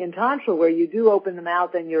in Tantra, where you do open the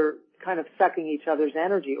mouth and you're kind of sucking each other's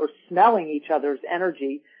energy or smelling each other's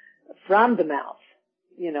energy from the mouth,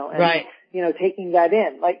 and, taking that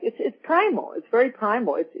in. Like, it's primal. It's very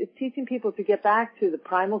primal. It's teaching people to get back to the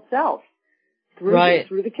primal self through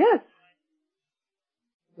the kiss.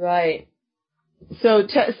 Right. So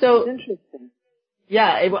It's interesting.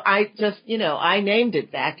 yeah, I just, I named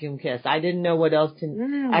it vacuum kiss. I didn't know what else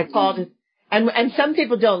to, I called it, and some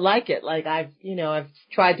people don't like it. Like I've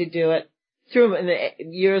tried to do it through the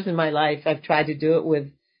years in my life. I've tried to do it with,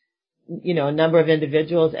 a number of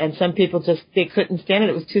individuals, and some people they couldn't stand it.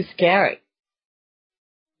 It was too scary.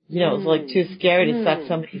 It was like too scary to suck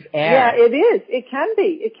somebody's air. Yeah, it is. It can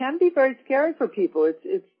be. It can be very scary for people.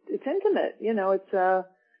 It's intimate.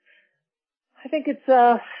 I think it's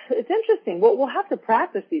interesting. We'll have to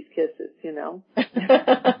practice these kisses, We'll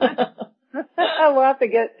have to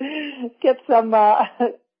get some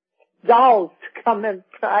dolls to come and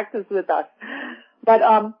practice with us. But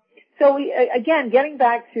so again, getting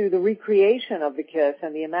back to the recreation of the kiss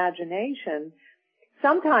and the imagination,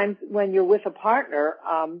 sometimes when you're with a partner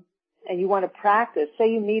and you want to practice,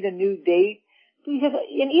 say you meet a new date, because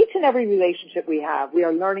in each and every relationship we have, we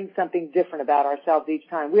are learning something different about ourselves each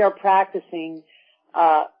time. We are practicing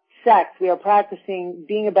sex. We are practicing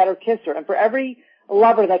being a better kisser. And for every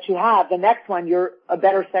lover that you have, the next one, you're a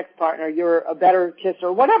better sex partner, you're a better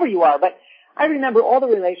kisser, whatever you are. But I remember all the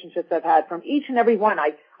relationships I've had. From each and every one,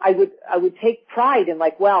 I would take pride in,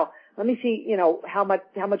 like, well, let me see, how much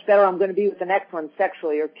better I'm going to be with the next one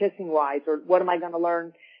sexually or kissing wise, or what am I going to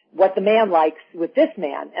learn what the man likes with this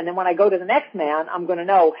man. And then when I go to the next man, I'm going to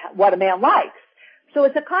know what a man likes. So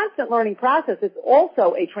it's a constant learning process. It's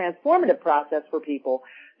also a transformative process for people.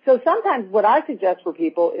 So sometimes what I suggest for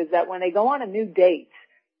people is that when they go on a new date,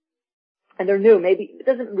 and they're new, maybe it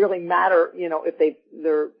doesn't really matter, if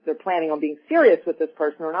they're planning on being serious with this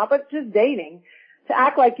person or not, but just dating, to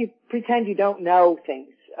act like you pretend you don't know things,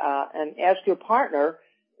 and ask your partner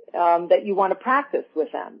that you want to practice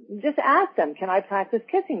with them. Just ask them, can I practice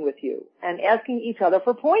kissing with you? And asking each other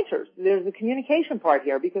for pointers. There's a communication part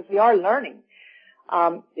here because we are learning.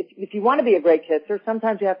 If you want to be a great kisser,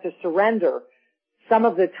 sometimes you have to surrender some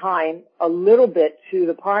of the time a little bit to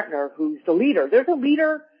the partner who's the leader. There's a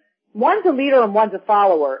leader, one's a leader and one's a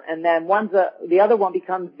follower, and then the other one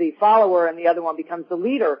becomes the follower and the other one becomes the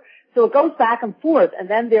leader. So it goes back and forth, and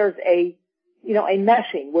then there's a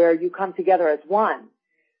meshing where you come together as one.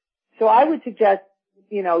 So I would suggest,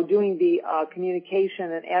 doing the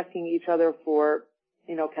communication and asking each other for,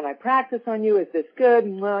 can I practice on you? Is this good?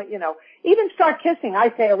 Even start kissing,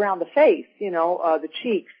 I say, around the face, the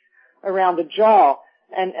cheeks, around the jaw,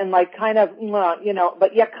 and like kind of,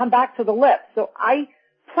 but yet come back to the lips. So I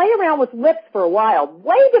play around with lips for a while,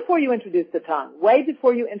 way before you introduce the tongue, way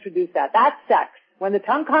before you introduce that. That's sex. When the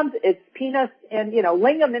tongue comes, it's penis and,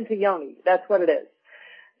 lingam into yoni. That's what it is.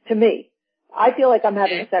 To me. I feel like I'm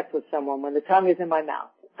having sex with someone when the tongue is in my mouth.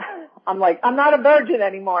 I'm like, I'm not a virgin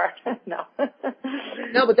anymore. No.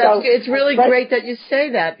 No, but it's really great that you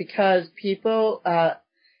say that, because people,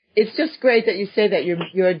 it's just great that you say that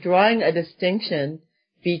you're drawing a distinction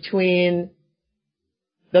between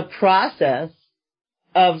the process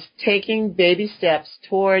of taking baby steps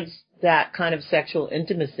towards that kind of sexual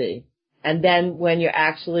intimacy, and then when you're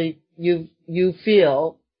actually, you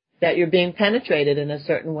feel that you're being penetrated in a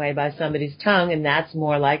certain way by somebody's tongue, and that's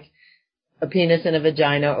more like a penis in a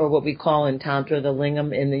vagina, or what we call in Tantra the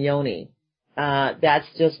lingam in the yoni.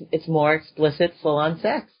 It's more explicit, full-on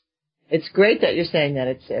sex. It's great that you're saying that.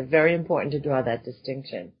 It's very important to draw that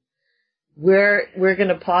distinction. We're going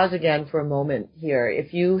to pause again for a moment here.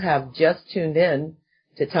 If you have just tuned in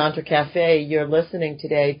to Tantra Cafe, you're listening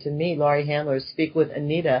today to me, Laurie Handler, speak with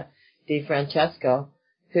Anita DeFrancesco,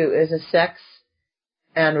 who is a sex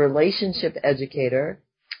and relationship educator,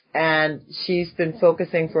 and she's been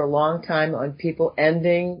focusing for a long time on people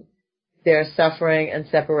ending their suffering and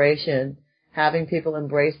separation, having people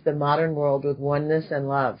embrace the modern world with oneness and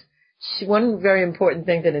love. One very important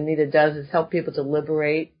thing that Anita does is help people to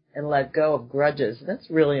liberate and let go of grudges. That's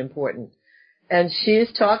really important. And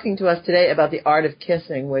she's talking to us today about the art of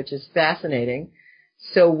kissing, which is fascinating.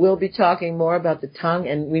 So we'll be talking more about the tongue,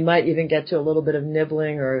 and we might even get to a little bit of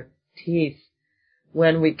nibbling or teeth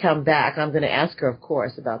when we come back. I'm going to ask her, of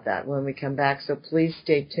course, about that when we come back, so please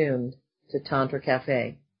stay tuned to Tantra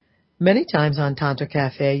Cafe. Many times on Tantra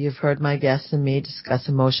Cafe, you've heard my guests and me discuss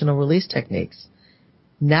emotional release techniques.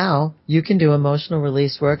 Now, you can do emotional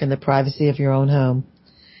release work in the privacy of your own home.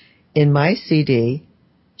 In my CD,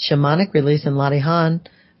 Shamanic Release in Latihan,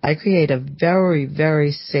 I create a very,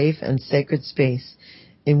 very safe and sacred space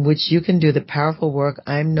in which you can do the powerful work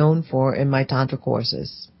I'm known for in my Tantra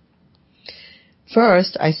courses.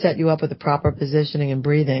 First, I set you up with the proper positioning and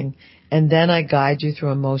breathing, and then I guide you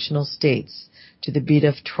through emotional states to the beat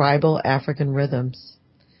of tribal African rhythms.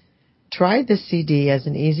 Try this CD as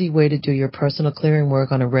an easy way to do your personal clearing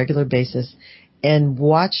work on a regular basis and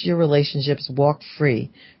watch your relationships walk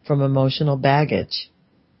free from emotional baggage.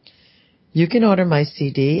 You can order my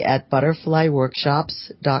CD at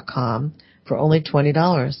butterflyworkshops.com for only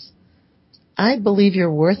 $20. I believe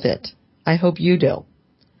you're worth it. I hope you do.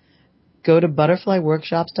 Go to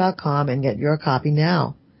butterflyworkshops.com and get your copy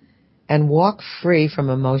now and walk free from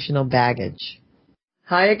emotional baggage.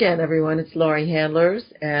 Hi again, everyone. It's Laurie Handlers,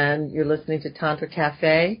 and you're listening to Tantra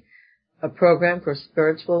Cafe, a program for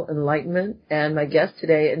spiritual enlightenment. And my guest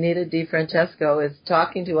today, Anita DiFrancesco, is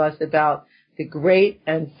talking to us about the great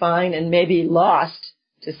and fine and maybe lost,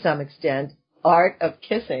 to some extent, art of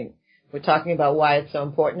kissing. We're talking about why it's so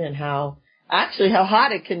important and how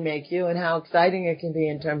hot it can make you and how exciting it can be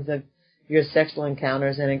in terms of your sexual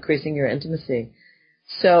encounters and increasing your intimacy.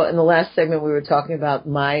 So in the last segment, we were talking about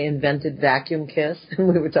my invented vacuum kiss, and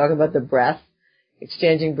we were talking about the breath,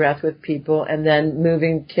 exchanging breath with people, and then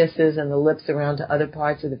moving kisses and the lips around to other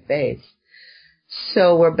parts of the face.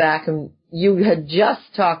 So we're back, and you had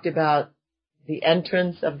just talked about the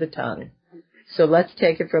entrance of the tongue. So let's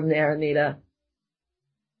take it from there, Anita.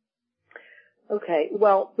 Okay.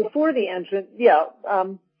 Well, before the entrance,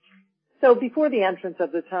 so before the entrance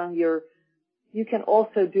of the tongue, you can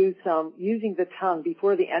also do some using the tongue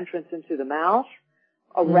before the entrance into the mouth,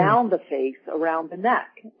 around the face, around the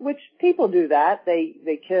neck, which people do that.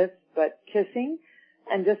 They kiss, but kissing,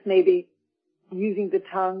 and just maybe using the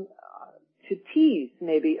tongue to tease,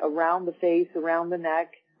 maybe around the face, around the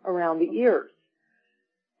neck, around the ears.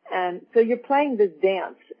 And so you're playing this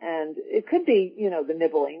dance, and it could be, the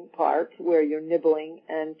nibbling part where you're nibbling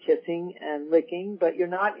and kissing and licking, but you're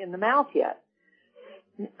not in the mouth yet.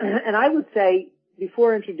 And I would say,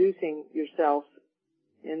 before introducing yourself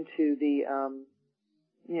into the,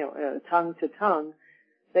 tongue to tongue,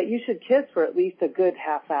 that you should kiss for at least a good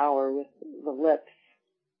half hour with the lips.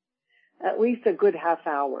 At least a good half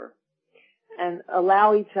hour. And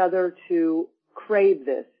allow each other to crave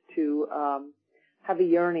this, to have a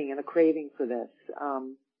yearning and a craving for this.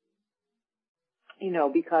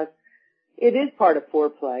 Because it is part of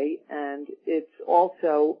foreplay, and it's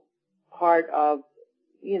also part of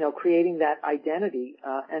creating that identity,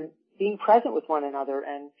 and being present with one another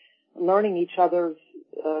and learning each other's,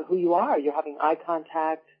 who you are. You're having eye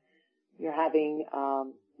contact. You're having,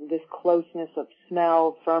 this closeness of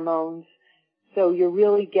smell, pheromones. So you're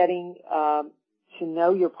really getting, to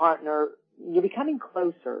know your partner. You're becoming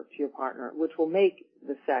closer to your partner, which will make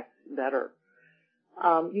the sex better.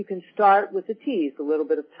 You can start with a tease, a little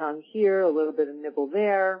bit of tongue here, a little bit of nibble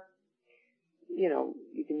there. You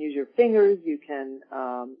can use your fingers. You can,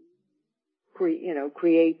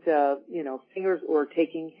 create, fingers, or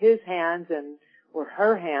taking his hands or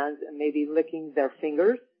her hands and maybe licking their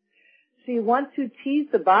fingers. So you want to tease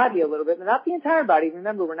the body a little bit, but not the entire body.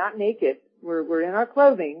 Remember, we're not naked. We're in our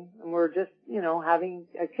clothing, and we're just, having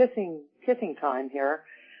a kissing time here.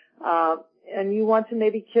 And you want to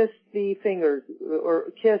maybe kiss the fingers,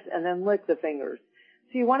 or kiss and then lick the fingers.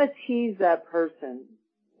 So you want to tease that person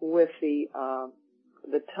with the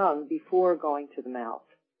tongue before going to the mouth.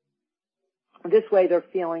 This way they're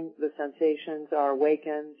feeling the sensations are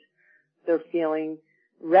awakened. They're feeling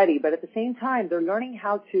ready, but at the same time they're learning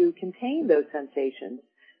how to contain those sensations,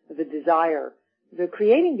 the desire. They're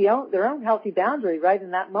creating their own healthy boundary right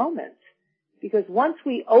in that moment. Because once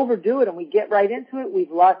we overdo it and we get right into it,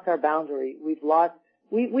 we've lost our boundary. We've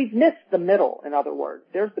missed the middle, in other words.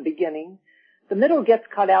 There's the beginning. The middle gets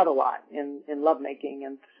cut out a lot in lovemaking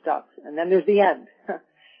and stuff. And then there's the end.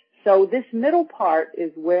 So this middle part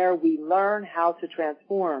is where we learn how to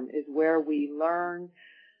transform, is where we learn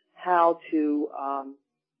how to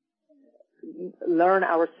learn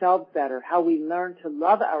ourselves better, how we learn to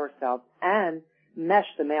love ourselves and mesh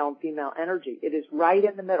the male and female energy. It is right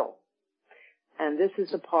in the middle. And this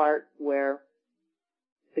is the part where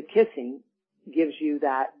the kissing gives you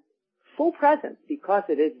that full presence, because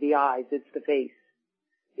it is the eyes, it's the face.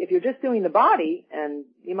 If you're just doing the body, and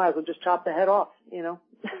you might as well just chop the head off, I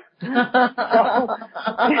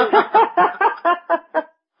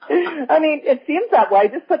mean, it seems that way.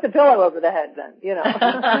 Just put the pillow over the head then,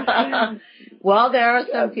 Well, there are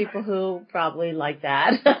some people who probably like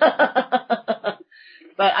that.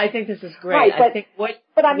 But I think this is great. Right,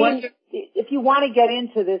 if you want to get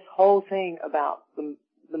into this whole thing about the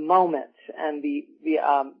moment and the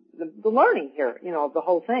learning here, the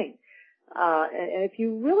whole thing, and if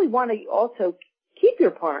you really want to also keep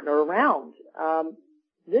your partner around,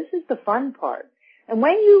 this is the fun part. And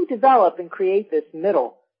when you develop and create this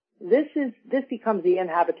middle, this becomes the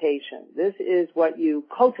inhabitation. This is what you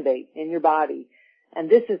cultivate in your body, and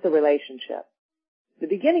this is the relationship. The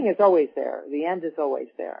beginning is always there. The end is always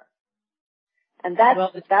there. And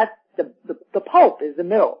that's the pulp is the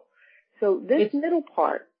middle. So this middle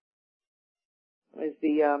part is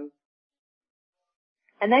the,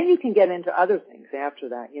 and then you can get into other things after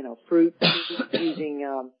that, fruits, using,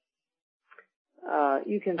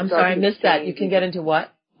 you can I'm start sorry, I missed that. You can get into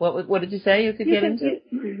what? What did you say you could get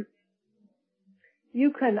into?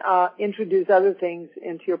 You can introduce other things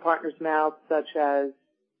into your partner's mouth, such as,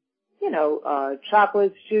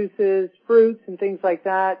 chocolates, juices, fruits, and things like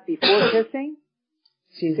that before kissing.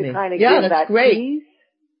 Excuse me. To kind of yeah, give that's that great. ease.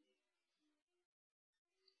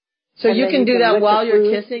 So And you then can do that while you're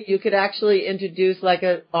fruit. kissing? You could actually introduce like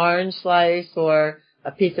an orange slice or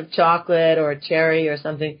a piece of chocolate or a cherry or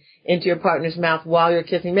something into your partner's mouth while you're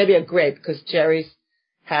kissing. Maybe a grape, because cherries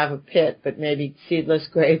have a pit, but maybe seedless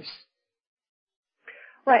grapes.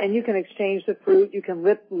 Right, and you can exchange the fruit. You can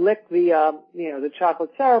lick the, the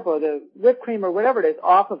chocolate syrup or the whipped cream or whatever it is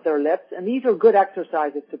off of their lips. And these are good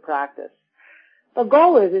exercises to practice. The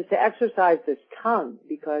goal is to exercise this tongue,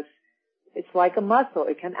 because it's like a muscle.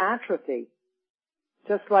 It can atrophy.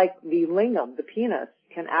 Just like the lingam, the penis,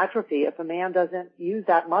 can atrophy if a man doesn't use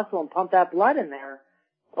that muscle and pump that blood in there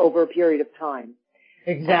over a period of time.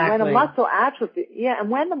 Exactly. And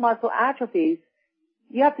when the muscle atrophies,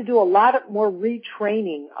 you have to do a lot more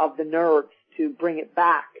retraining of the nerves to bring it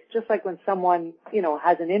back. Just like when someone,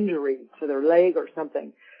 has an injury to their leg or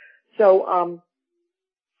something. So,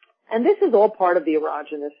 and this is all part of the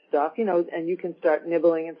erogenous stuff, and you can start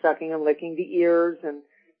nibbling and sucking and licking the ears, and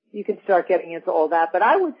you can start getting into all that. But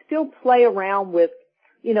I would still play around with,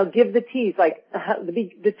 give the tease, like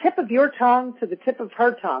the tip of your tongue to the tip of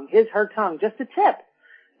her tongue, her tongue, just a tip.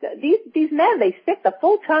 These men, they stick the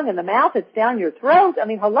full tongue in the mouth. It's down your throat. I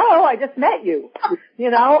mean, hello, I just met you. I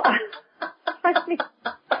mean,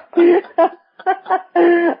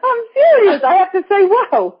 I'm serious. I have to say,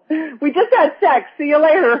 whoa, we just had sex. See you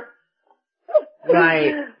later.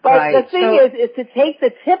 Right. But the thing is to take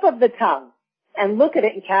the tip of the tongue and look at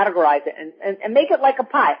it and categorize it and make it like a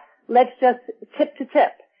pie. Let's just tip to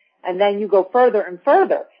tip. And then you go further and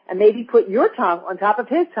further. And maybe put your tongue on top of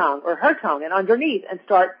his tongue or her tongue and underneath and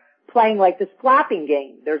start playing like this flapping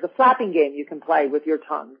game. There's a flapping game you can play with your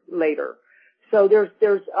tongue later. So there's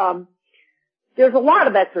a lot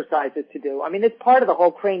of exercises to do. I mean, it's part of the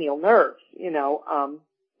whole cranial nerves,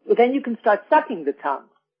 But then you can start sucking the tongue.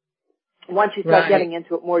 Once you start getting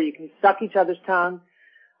into it more, you can suck each other's tongue.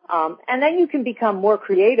 And then you can become more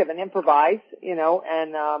creative and improvise,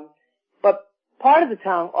 but part of the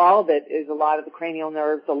tongue, all of it, is a lot of the cranial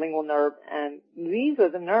nerves, the lingual nerve, and these are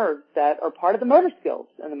the nerves that are part of the motor skills.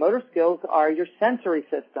 And the motor skills are your sensory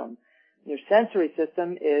system. Your sensory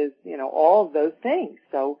system is, all of those things.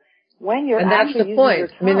 So when you're actually using your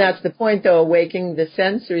tongue. I mean, that's the point, though, awakening the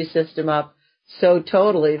sensory system up so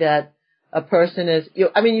totally that a person is,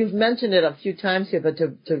 you've mentioned it a few times here, but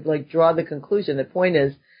to draw the conclusion, the point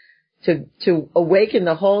is to awaken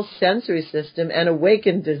the whole sensory system and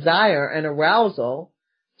awaken desire and arousal,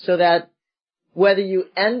 so that whether you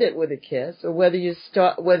end it with a kiss or whether you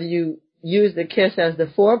use the kiss as the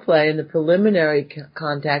foreplay and the preliminary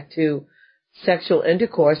contact to sexual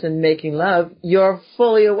intercourse and making love, you're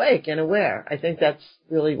fully awake and aware. I think that's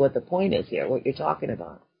really what the point is here, what you're talking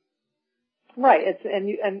about. Right.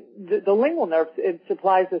 The lingual nerve, it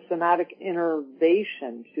supplies a somatic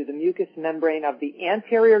innervation to the mucous membrane of the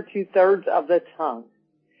anterior 2/3 of the tongue.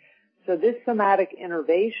 So this somatic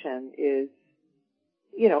innervation is,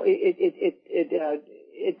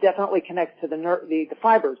 it definitely connects to the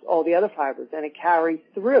fibers, all the other fibers, and it carries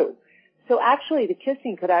through. So actually, the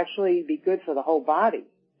kissing could actually be good for the whole body,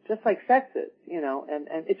 just like sex is,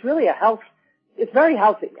 and it's really it's very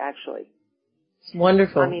healthy, actually. It's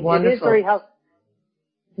wonderful. I mean, wonderful. It is very healthy.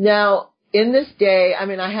 Now, in this day, I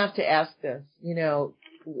have to ask this.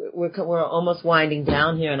 We're almost winding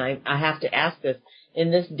down here, and I have to ask this. In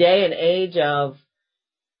this day and age of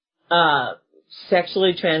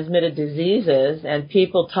sexually transmitted diseases and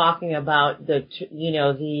people talking about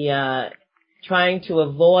trying to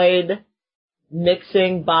avoid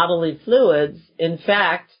mixing bodily fluids, in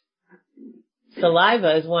fact,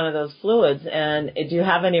 saliva is one of those fluids. And do you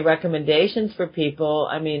have any recommendations for people?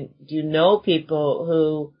 I mean, do you know people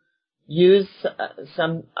who use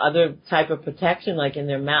some other type of protection, like in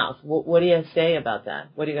their mouth? What do you say about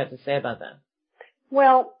that? What do you got to say about that?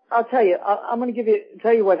 Well, I'll tell you. I'm going to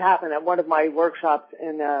tell you what happened at one of my workshops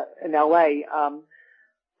in L.A.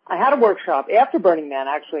 I had a workshop after Burning Man,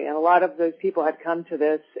 actually, and a lot of those people had come to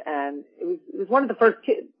this, and it was one of the first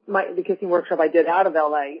the kissing workshop I did out of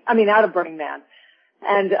Burning Man.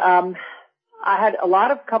 And I had a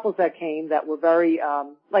lot of couples that came that were very,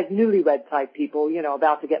 like newlywed type people, you know,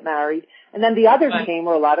 about to get married. And then the others came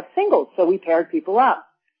were a lot of singles. So we paired people up.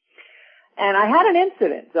 And I had an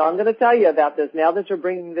incident, so I'm going to tell you about this now that you're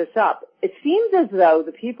bringing this up. It seems as though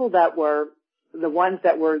the people that were the ones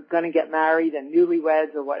that were going to get married and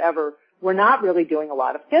newlyweds or whatever were not really doing a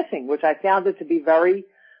lot of kissing, which I found it to be very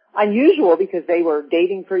unusual because they were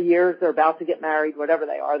dating for years, they're about to get married, whatever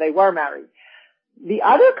they are, they were married. The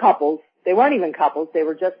other couples, they weren't even couples, they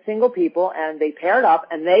were just single people, and they paired up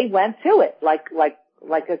and they went to it like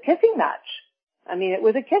a kissing match. I mean, it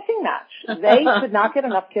was a kissing match. They could not get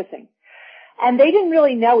enough kissing. And they didn't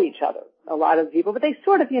really know each other, a lot of people, but they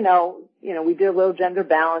sort of, you know, we did a little gender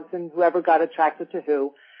balance and whoever got attracted to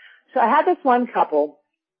who. So I had this one couple.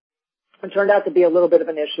 It turned out to be a little bit of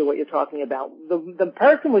an issue, what you're talking about. The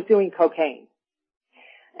person was doing cocaine.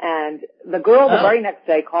 And the girl the very next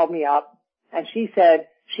day called me up and she said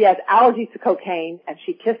she has allergies to cocaine and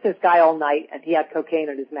she kissed this guy all night and he had cocaine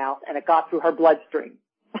in his mouth and it got through her bloodstream.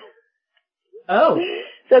 Oh.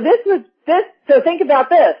 So think about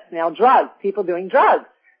this. Now drugs, people doing drugs.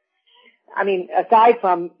 I mean, aside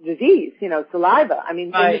from disease, you know, saliva. I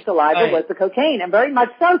mean, in the saliva was the cocaine, and very much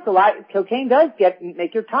so. Cocaine does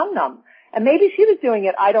make your tongue numb. And maybe she was doing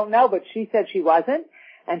it, I don't know, but she said she wasn't,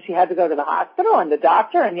 and she had to go to the hospital and the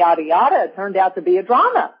doctor and yada yada. It turned out to be a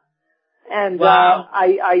drama. And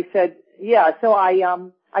I said, yeah. So I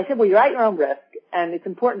said, well, you're at your own risk, and it's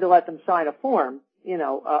important to let them sign a form, you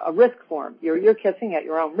know, a risk form. You're kissing at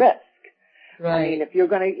your own risk. Right. I mean, if you're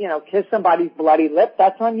going to, you know, kiss somebody's bloody lip,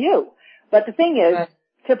 that's on you. But the thing is,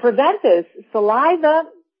 to prevent this, saliva,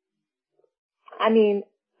 I mean,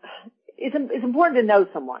 it's important to know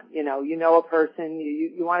someone. You know a person,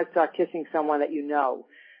 you want to start kissing someone that you know,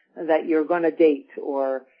 that you're going to date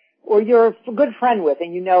or you're a good friend with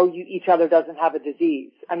and you know each other doesn't have a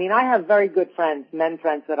disease. I mean, I have very good friends, men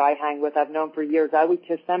friends that I hang with, I've known for years. I would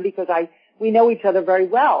kiss them because we know each other very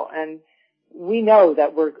well and we know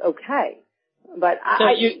that we're okay. But so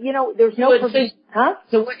there's no huh?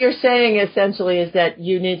 So what you're saying essentially is that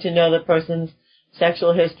you need to know the person's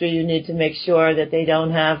sexual history. You need to make sure that they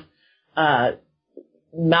don't have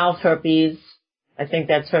mouth herpes. I think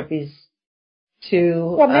that's herpes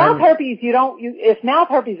too. Well, mouth herpes, if mouth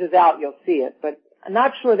herpes is out, you'll see it. But I'm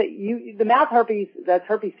not sure that the mouth herpes, that's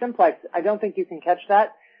herpes simplex. I don't think you can catch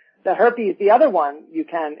that. The herpes, the other one, you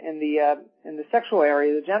can in the sexual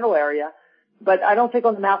area, the genital area. But I don't think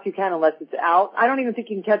on the mouth you can unless it's out. I don't even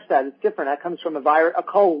think you can catch that. It's different. That comes from a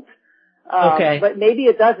cold. Okay. But maybe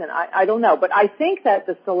it doesn't. I don't know. But I think that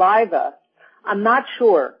the saliva, I'm not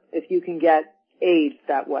sure if you can get AIDS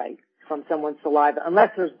that way from someone's saliva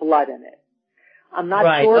unless there's blood in it. I'm not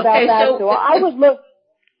sure about that. So I would look.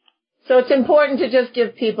 So it's important to just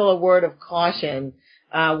give people a word of caution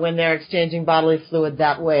when they're exchanging bodily fluid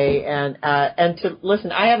that way, and to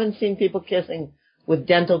listen. I haven't seen people kissing with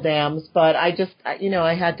dental dams, but I just, I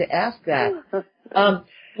had to ask that.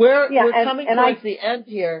 We're coming towards the end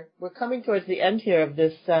here. We're coming towards the end here of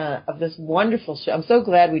this wonderful show. I'm so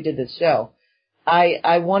glad we did this show.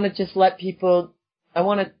 I want to just let people. I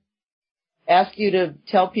want to ask you to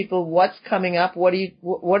tell people what's coming up. What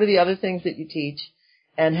are the other things that you teach,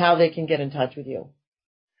 and how they can get in touch with you.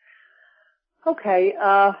 Okay.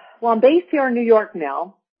 Well, I'm based here in New York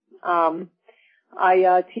now.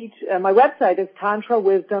 I teach, my website is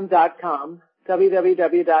tantrawisdom.com,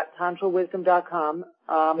 www.tantrawisdom.com.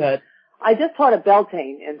 Good. I just taught a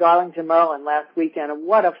Beltane in Darlington, Maryland last weekend, and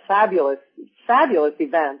what a fabulous, fabulous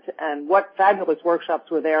event, and what fabulous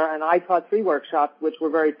workshops were there, and I taught 3 workshops, which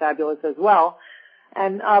were very fabulous as well.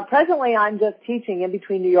 And presently I'm just teaching in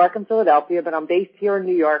between New York and Philadelphia, but I'm based here in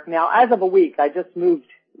New York. Now, as of a week, I just moved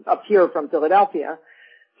up here from Philadelphia,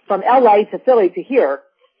 from LA to Philly to here.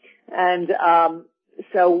 And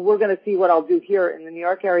so we're going to see what I'll do here in the New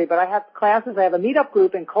York area. But I have classes. I have a meetup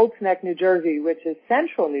group in Colts Neck, New Jersey, which is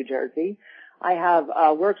central New Jersey. I have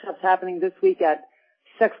workshops happening this week at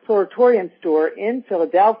Sexploratorium Store in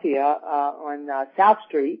Philadelphia on South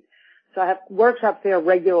Street. So I have workshops there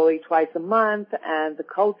regularly twice a month, and the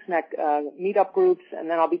Colts Neck meetup groups, and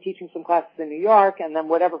then I'll be teaching some classes in New York, and then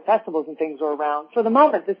whatever festivals and things are around. For the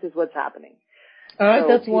moment, this is what's happening. All right, so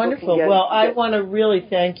that's wonderful. Well, I want to really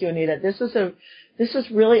thank you, Anita. This was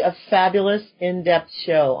really a fabulous, in-depth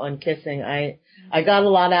show on kissing. I got a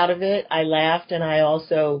lot out of it. I laughed, and I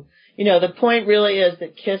also, the point really is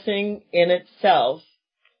that kissing in itself,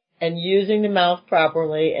 and using the mouth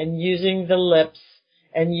properly, and using the lips,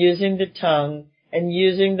 and using the tongue, and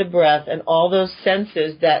using the breath, and all those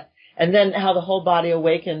senses and then how the whole body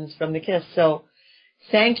awakens from the kiss. So,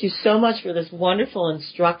 thank you so much for this wonderful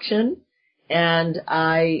instruction. And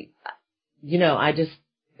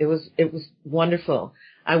it was wonderful.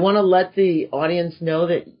 I want to let the audience know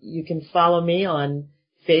that you can follow me on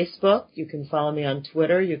Facebook. You can follow me on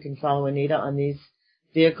Twitter. You can follow Anita on these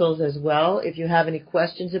vehicles as well. If you have any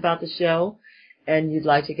questions about the show and you'd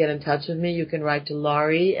like to get in touch with me, you can write to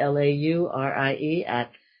Laurie, Laurie,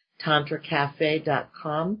 at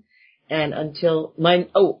tantracafe.com. And until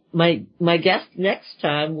my guest next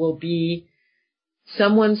time will be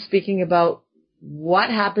someone speaking about what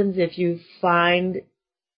happens if you find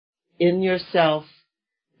in yourself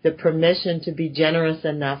the permission to be generous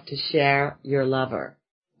enough to share your lover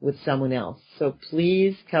with someone else. So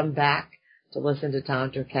please come back to listen to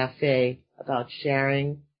Tantra Cafe about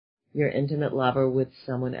sharing your intimate lover with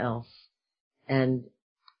someone else. And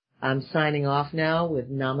I'm signing off now with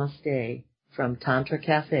Namaste from Tantra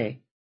Cafe.